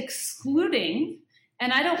almost excluding,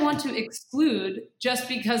 and I don't want to exclude just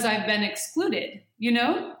because I've been excluded,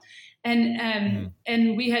 And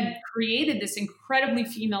we had created this incredibly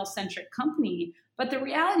female-centric company, But the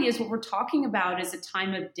reality is what we're talking about is a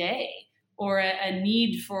time of day or a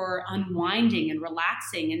need for unwinding and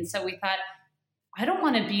relaxing. And so we thought, I don't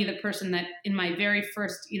want to be the person that in my very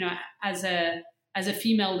first, as a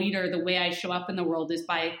female leader, the way I show up in the world is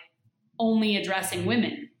by only addressing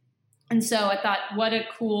women. And so I thought, what a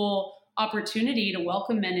cool opportunity to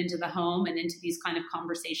welcome men into the home and into these kind of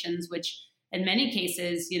conversations, which in many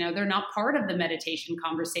cases, they're not part of the meditation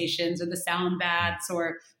conversations or the sound baths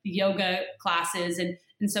or the yoga classes. And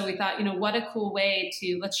so we thought, what a cool way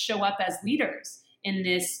to let's show up as leaders in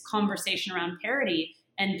this conversation around parity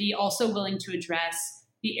and be also willing to address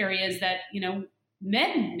the areas that,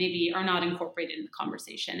 men maybe are not incorporated in the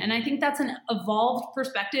conversation. And I think that's an evolved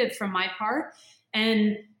perspective from my part.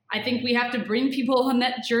 And I think we have to bring people on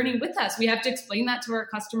that journey with us. We have to explain that to our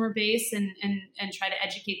customer base and try to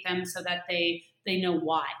educate them so that they know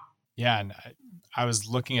why. Yeah, and I was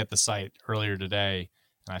looking at the site earlier today,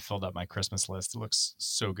 and I filled up my Christmas list. It looks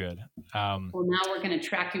so good. Well, now we're going to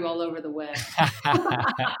track you all over the web.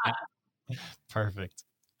 Perfect.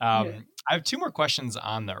 I have two more questions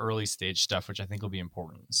on the early stage stuff, which I think will be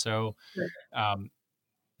important. So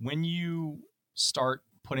when you start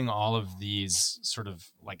putting all of these sort of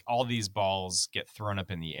like all these balls get thrown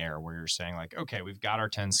up in the air where you're saying like, okay, we've got our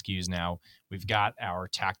 10 SKUs now. We've got our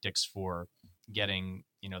tactics for getting,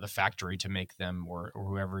 the factory to make them or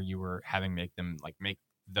whoever you were having make them, like make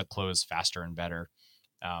the clothes faster and better.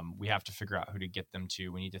 We have to figure out who to get them to.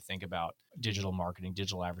 We need to think about digital marketing,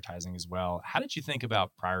 digital advertising as well. How did you think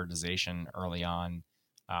about prioritization early on?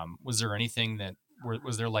 Was there anything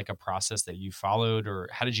was there like a process that you followed, or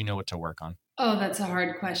how did you know what to work on? Oh, that's a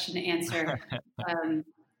hard question to answer.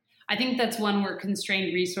 I think that's one where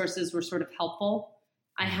constrained resources were sort of helpful.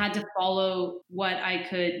 I had to follow what I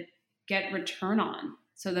could get return on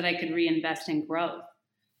so that I could reinvest in growth.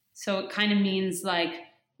 So it kind of means like,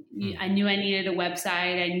 I knew I needed a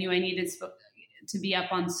website. I knew I needed to be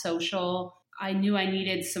up on social. I knew I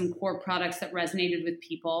needed some core products that resonated with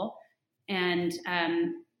people. And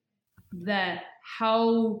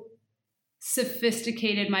how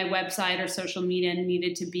sophisticated my website or social media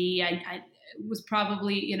needed to be, I was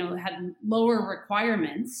probably, had lower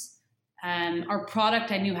requirements. Our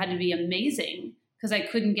product I knew had to be amazing because I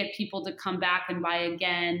couldn't get people to come back and buy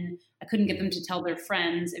again. I couldn't get them to tell their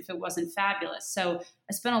friends if it wasn't fabulous. So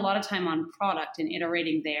I spent a lot of time on product and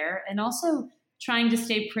iterating there, and also trying to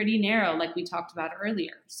stay pretty narrow, like we talked about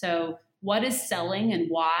earlier. So what is selling and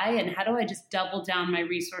why, and how do I just double down my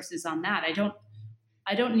resources on that?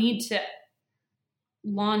 I don't need to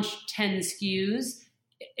launch 10 SKUs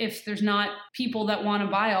if there's not people that want to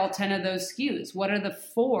buy all 10 of those SKUs. What are the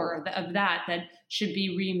 4 of that should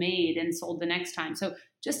be remade and sold the next time? So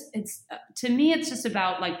to me, it's just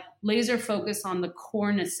about like laser focus on the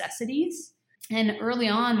core necessities. And early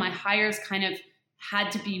on, my hires kind of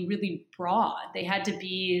had to be really broad. They had to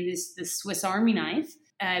be this Swiss Army knife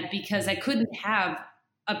because I couldn't have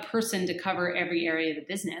a person to cover every area of the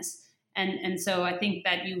business. And so I think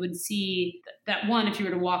that you would see that one, if you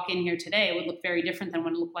were to walk in here today, it would look very different than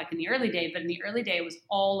what it looked like in the early day. But in the early day, it was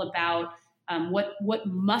all about what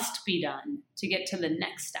must be done to get to the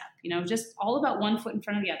next step, just all about one foot in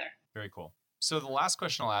front of the other. Very cool. So the last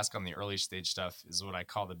question I'll ask on the early stage stuff is what I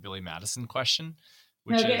call the Billy Madison question,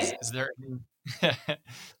 which is there,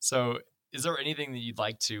 so is there anything that you'd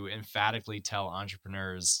like to emphatically tell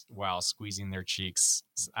entrepreneurs while squeezing their cheeks,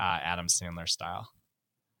 Adam Sandler style?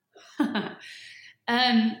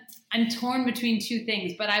 I'm torn between two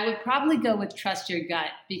things, but I would probably go with trust your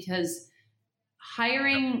gut, because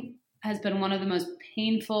hiring has been one of the most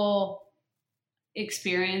painful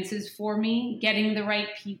experiences for me. Getting the right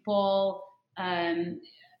people,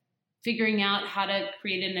 figuring out how to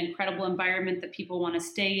create an incredible environment that people want to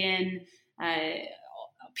stay in.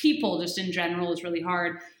 People just in general is really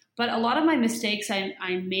hard. But a lot of my mistakes I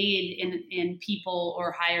made in people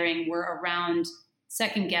or hiring were around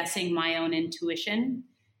second guessing my own intuition.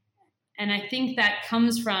 And I think that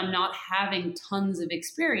comes from not having tons of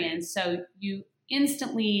experience. So you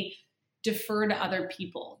instantly defer to other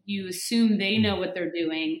people. You assume they know what they're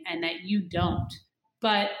doing and that you don't.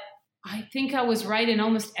 But I think I was right in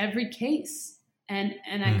almost every case. And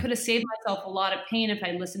I could have saved myself a lot of pain if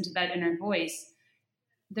I listened to that inner voice.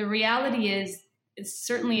 The reality is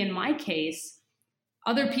certainly in my case,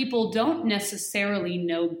 other people don't necessarily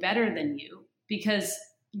know better than you, because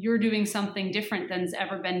you're doing something different than's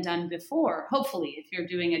ever been done before, hopefully, if you're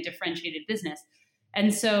doing a differentiated business.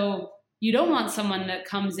 And so you don't want someone that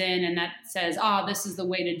comes in and that says, this is the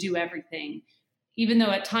way to do everything, even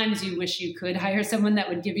though at times you wish you could hire someone that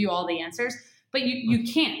would give you all the answers, but you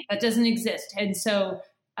can't. That doesn't exist. And so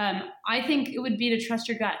I think it would be to trust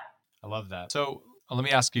your gut. I love that. So Let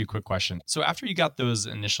me ask you a quick question. So after you got those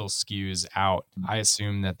initial SKUs out, I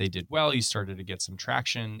assume that they did well. You started to get some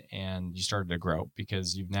traction and you started to grow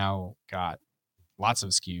because you've now got lots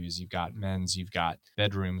of SKUs. You've got men's, you've got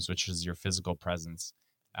bedrooms, which is your physical presence.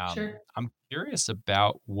 Sure. I'm curious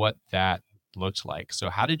about what that looked like. So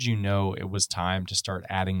how did you know it was time to start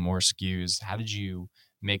adding more SKUs? How did you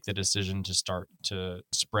make the decision to start to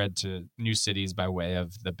spread to new cities by way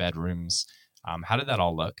of the bedrooms? How did that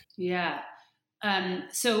all look? Yeah.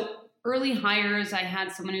 So early hires, I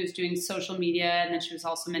had someone who was doing social media, and then she was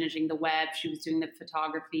also managing the web. She was doing the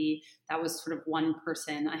photography. That was sort of one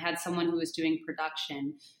person. I had someone who was doing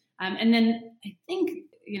production. And then I think,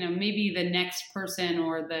 maybe the next person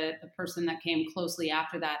or the person that came closely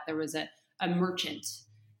after that, there was a merchant.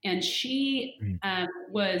 And she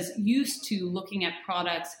was used to looking at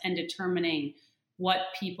products and determining what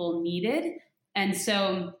people needed. And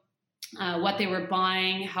so what they were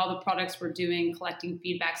buying, how the products were doing, collecting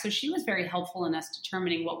feedback. So she was very helpful in us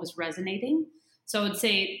determining what was resonating. So I would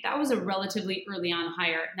say that was a relatively early on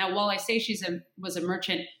hire. Now, while I say was a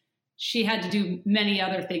merchant, she had to do many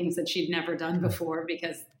other things that she'd never done before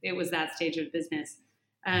because it was that stage of business.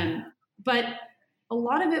 But a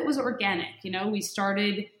lot of it was organic. We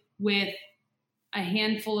started with a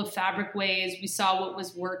handful of fabric ways. We saw what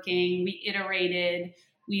was working. We iterated.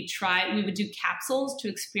 We would do capsules to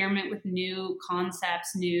experiment with new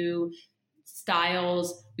concepts, new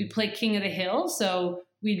styles. We played King of the Hill. So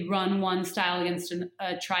we'd run one style against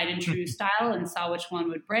a tried and true style and saw which one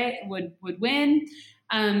would win.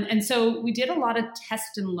 And so we did a lot of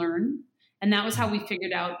test and learn. And that was how we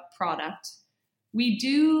figured out product. We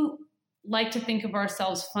do like to think of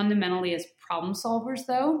ourselves fundamentally as problem solvers,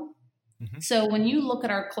 though. Mm-hmm. So when you look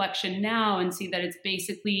at our collection now and see that it's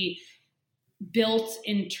basically built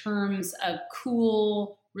in terms of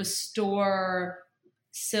cool, restore,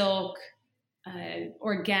 silk,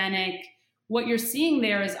 organic, what you're seeing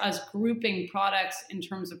there is us grouping products in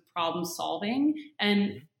terms of problem solving.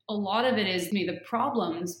 And a lot of it is the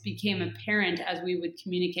problems became apparent as we would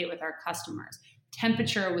communicate with our customers.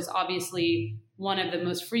 Temperature was obviously one of the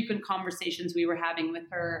most frequent conversations we were having with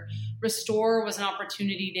her. Restore was an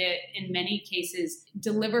opportunity to, in many cases,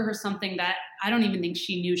 deliver her something that I don't even think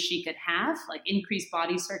she knew she could have. Like increased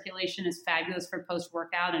body circulation is fabulous for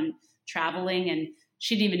post-workout and traveling, and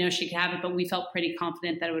she didn't even know she could have it, but we felt pretty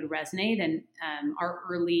confident that it would resonate, and our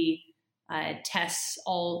early tests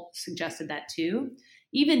all suggested that too.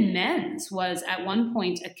 Even men's was at one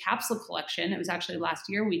point a capsule collection. It was actually last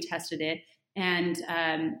year we tested it, and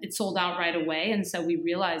it sold out right away. And so we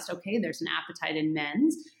realized, okay, there's an appetite in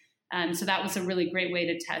men's. So that was a really great way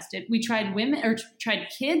to test it. We tried tried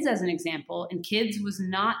kids as an example, and kids was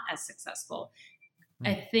not as successful.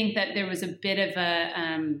 I think that there was a bit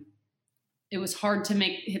of it was hard to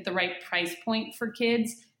hit the right price point for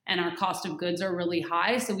kids, and our cost of goods are really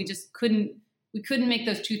high. So we just couldn't make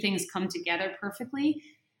those two things come together perfectly.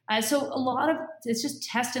 So a lot of it's just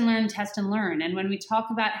test and learn. And when we talk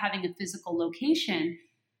about having a physical location,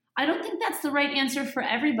 I don't think that's the right answer for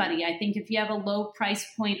everybody. I think if you have a low price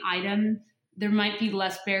point item, there might be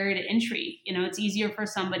less barrier to entry. It's easier for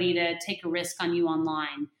somebody to take a risk on you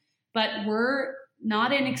online. But we're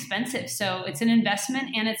not inexpensive. So it's an investment,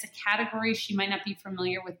 and it's a category she might not be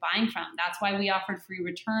familiar with buying from. That's why we offered free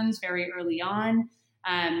returns very early on.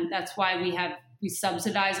 That's why we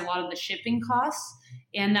subsidize a lot of the shipping costs.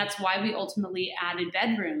 And that's why we ultimately added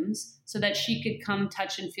bedrooms so that she could come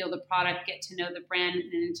touch and feel the product, get to know the brand in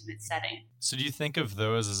an intimate setting. So do you think of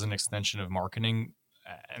those as an extension of marketing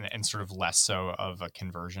and sort of less so of a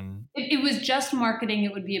conversion? If it was just marketing,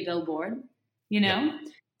 it would be a billboard, Yeah.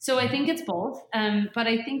 So I think it's both. But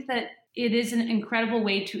I think that it is an incredible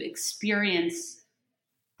way to experience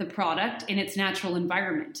the product in its natural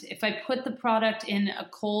environment. If I put the product in a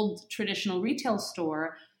cold traditional retail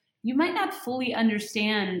store, you might not fully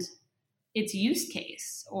understand its use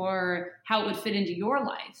case or how it would fit into your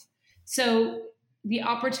life. So the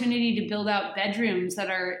opportunity to build out bedrooms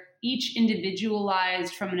that are each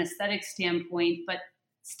individualized from an aesthetic standpoint, but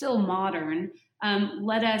still modern,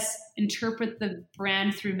 let us interpret the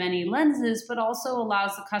brand through many lenses, but also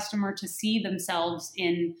allows the customer to see themselves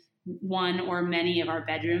in one or many of our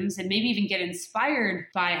bedrooms and maybe even get inspired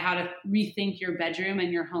by how to rethink your bedroom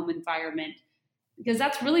and your home environment. Because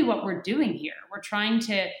that's really what we're doing here. We're trying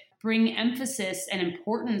to bring emphasis and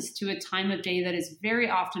importance to a time of day that is very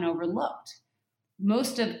often overlooked.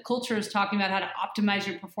 Most of culture is talking about how to optimize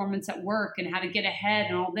your performance at work and how to get ahead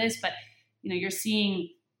and all this, but you're seeing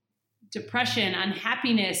depression,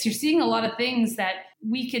 unhappiness. You're seeing a lot of things that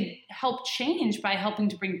we could help change by helping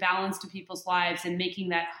to bring balance to people's lives and making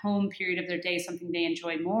that home period of their day something they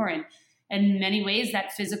enjoy more. in many ways,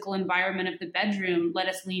 that physical environment of the bedroom let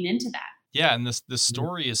us lean into that. Yeah, and the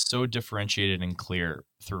story is so differentiated and clear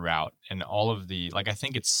throughout, and all of the I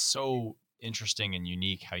think it's so interesting and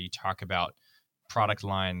unique how you talk about product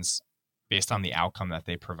lines based on the outcome that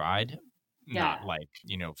they provide, not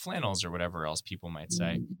flannels or whatever else people might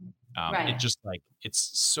say. It just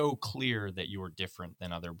it's so clear that you're different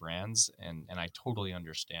than other brands, and I totally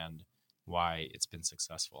understand why it's been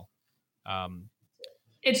successful.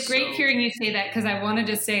 It's great hearing you say that, because I wanted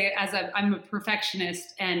to say, I'm a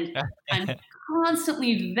perfectionist and I'm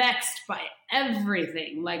constantly vexed by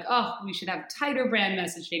everything. We should have tighter brand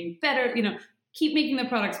messaging, better, keep making the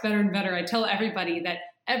products better and better. I tell everybody that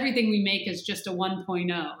everything we make is just a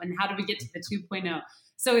 1.0, and how do we get to the 2.0?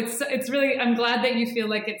 So it's really, I'm glad that you feel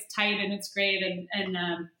like it's tight and it's great, and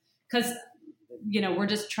because we're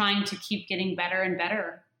just trying to keep getting better and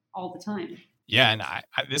better all the time. Yeah, and I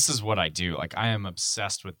this is what I do. I am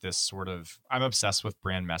obsessed with I'm obsessed with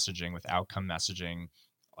brand messaging, with outcome messaging.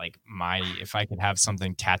 If I could have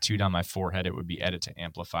something tattooed on my forehead, it would be edit to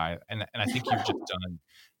amplify. And I think you've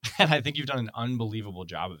just done an unbelievable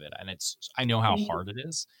job of it. And I know how hard it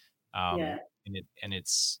is. And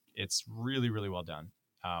it's really, really well done.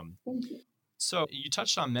 Thank you. So you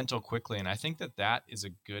touched on mental quickly, and I think that is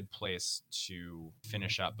a good place to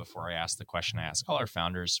finish up before I ask the question I ask all our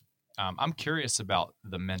founders. I'm curious about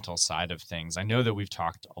the mental side of things. I know that we've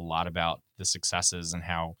talked a lot about the successes and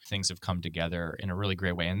how things have come together in a really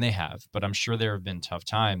great way, and they have, but I'm sure there have been tough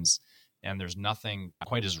times, and there's nothing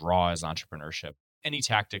quite as raw as entrepreneurship. Any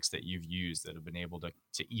tactics that you've used that have been able to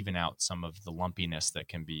even out some of the lumpiness that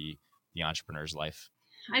can be the entrepreneur's life?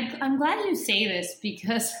 I'm glad you say this,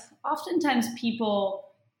 because oftentimes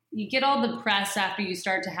you get all the press after you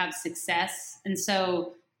start to have success. And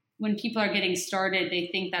so when people are getting started, they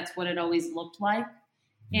think that's what it always looked like.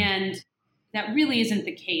 And that really isn't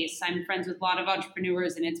the case. I'm friends with a lot of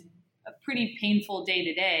entrepreneurs, and it's a pretty painful day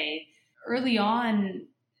to day. Early on,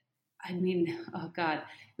 it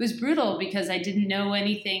was brutal, because I didn't know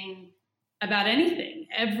anything about anything.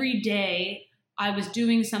 Every day I was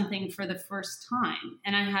doing something for the first time,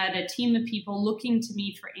 and I had a team of people looking to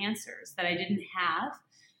me for answers that I didn't have.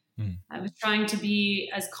 I was trying to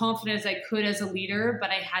be as confident as I could as a leader,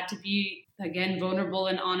 but I had to be, again, vulnerable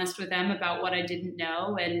and honest with them about what I didn't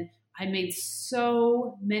know. And I made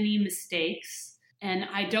so many mistakes, and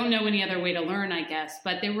I don't know any other way to learn, I guess,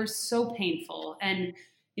 but they were so painful. And,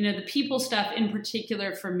 the people stuff in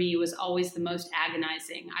particular for me was always the most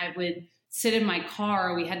agonizing. I would sit in my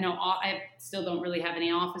car. I still don't really have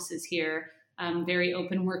any offices here. Very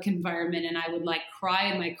open work environment, and I would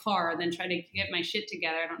cry in my car and then try to get my shit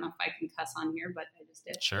together. I don't know if I can cuss on here, but I just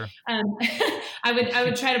did. Sure. I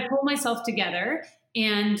would try to pull myself together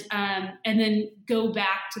and then go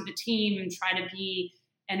back to the team and try to be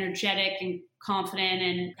energetic and confident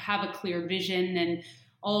and have a clear vision, and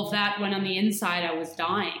all of that. When on the inside I was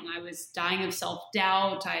dying. I was dying of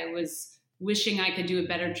self-doubt. I was wishing I could do a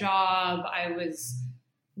better job. I was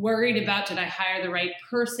worried about, did I hire the right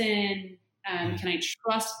person? Can I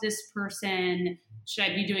trust this person? Should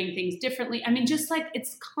I be doing things differently?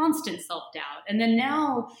 It's constant self-doubt. And then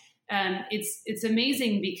now it's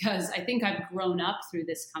amazing, because I think I've grown up through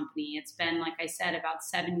this company. It's been, like I said, about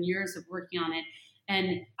 7 years of working on it.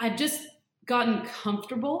 And I've just gotten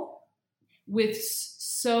comfortable with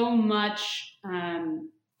so much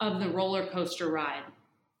of the roller coaster ride.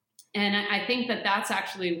 And I think that's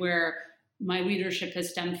actually where my leadership has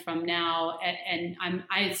stemmed from now. And I'm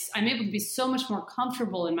able to be so much more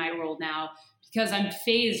comfortable in my role now, because I'm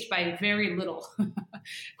fazed by very little.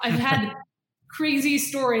 I've had crazy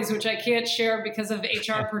stories, which I can't share because of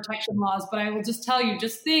HR protection laws, but I will just tell you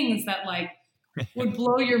just things that would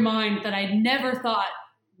blow your mind that I never thought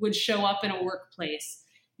would show up in a workplace.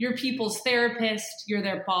 You're people's therapist, you're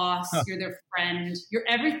their boss, you're their friend, you're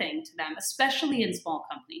everything to them, especially in small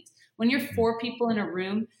companies. When you're 4 people in a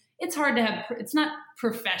room, it's hard to have, it's not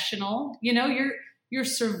professional, you're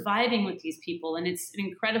surviving with these people, and it's an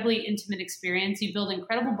incredibly intimate experience. You build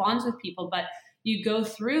incredible bonds with people, but you go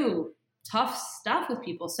through tough stuff with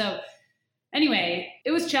people. So anyway, it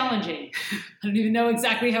was challenging. I don't even know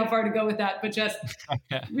exactly how far to go with that, but just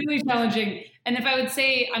really challenging. And if I would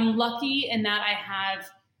say, I'm lucky in that I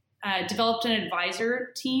have developed an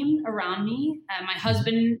advisor team around me. My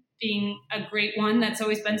husband being a great one, that's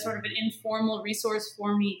always been sort of an informal resource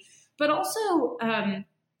for me, but also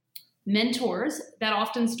mentors that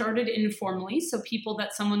often started informally. So people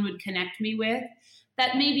that someone would connect me with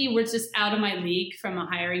that maybe were just out of my league from a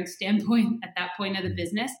hiring standpoint at that point of the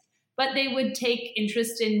business, but they would take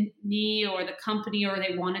interest in me or the company, or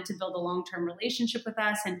they wanted to build a long-term relationship with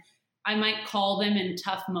us. And I might call them in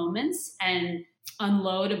tough moments and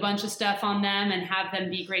unload a bunch of stuff on them and have them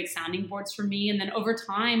be great sounding boards for me. And then over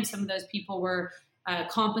time, some of those people were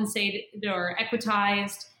compensated or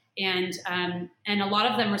equitized, and a lot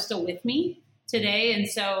of them are still with me today. And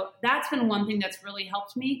so that's been one thing that's really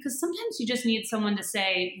helped me, because sometimes you just need someone to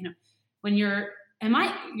say, you know, when you're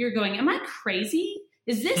going, am I crazy?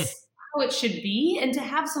 Is this how it should be? And to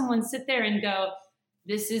have someone sit there and go,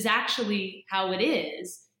 this is actually how it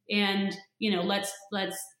is. And, you know, let's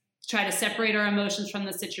try to separate our emotions from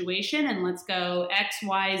the situation, and let's go X,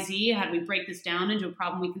 Y, Z. How do we break this down into a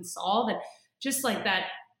problem we can solve? And just like that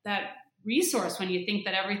resource when you think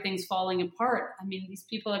that everything's falling apart. I mean, these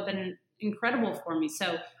people have been incredible for me.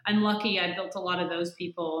 So I'm lucky I built a lot of those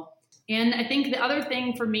people. And I think the other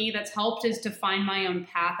thing for me that's helped is to find my own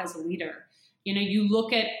path as a leader. You know, you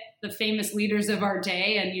look at the famous leaders of our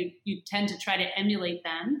day and you tend to try to emulate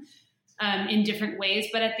them in different ways.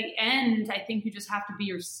 But at the end, I think you just have to be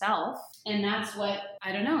yourself. And that's what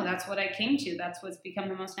I came to. That's what's become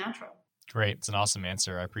the most natural. Great. It's an awesome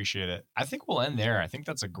answer. I appreciate it. I think we'll end there. I think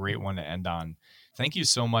that's a great one to end on. Thank you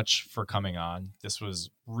so much for coming on. This was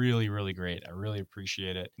really, really great. I really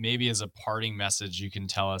appreciate it. Maybe as a parting message, you can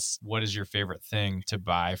tell us, what is your favorite thing to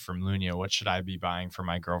buy from Lunia? What should I be buying for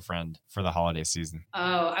my girlfriend for the holiday season?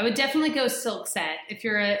 Oh, I would definitely go Silk Set. If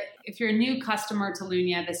you're a new customer to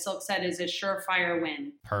Lunia, the Silk Set is a surefire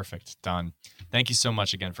win. Perfect. Done. Thank you so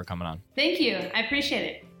much again for coming on. Thank you. I appreciate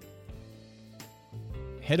it.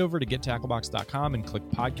 Head over to gettacklebox.com and click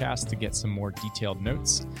podcast to get some more detailed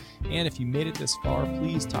notes. And if you made it this far,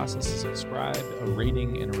 please toss us a subscribe, a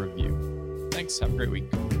rating, and a review. Thanks. Have a great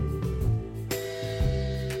week.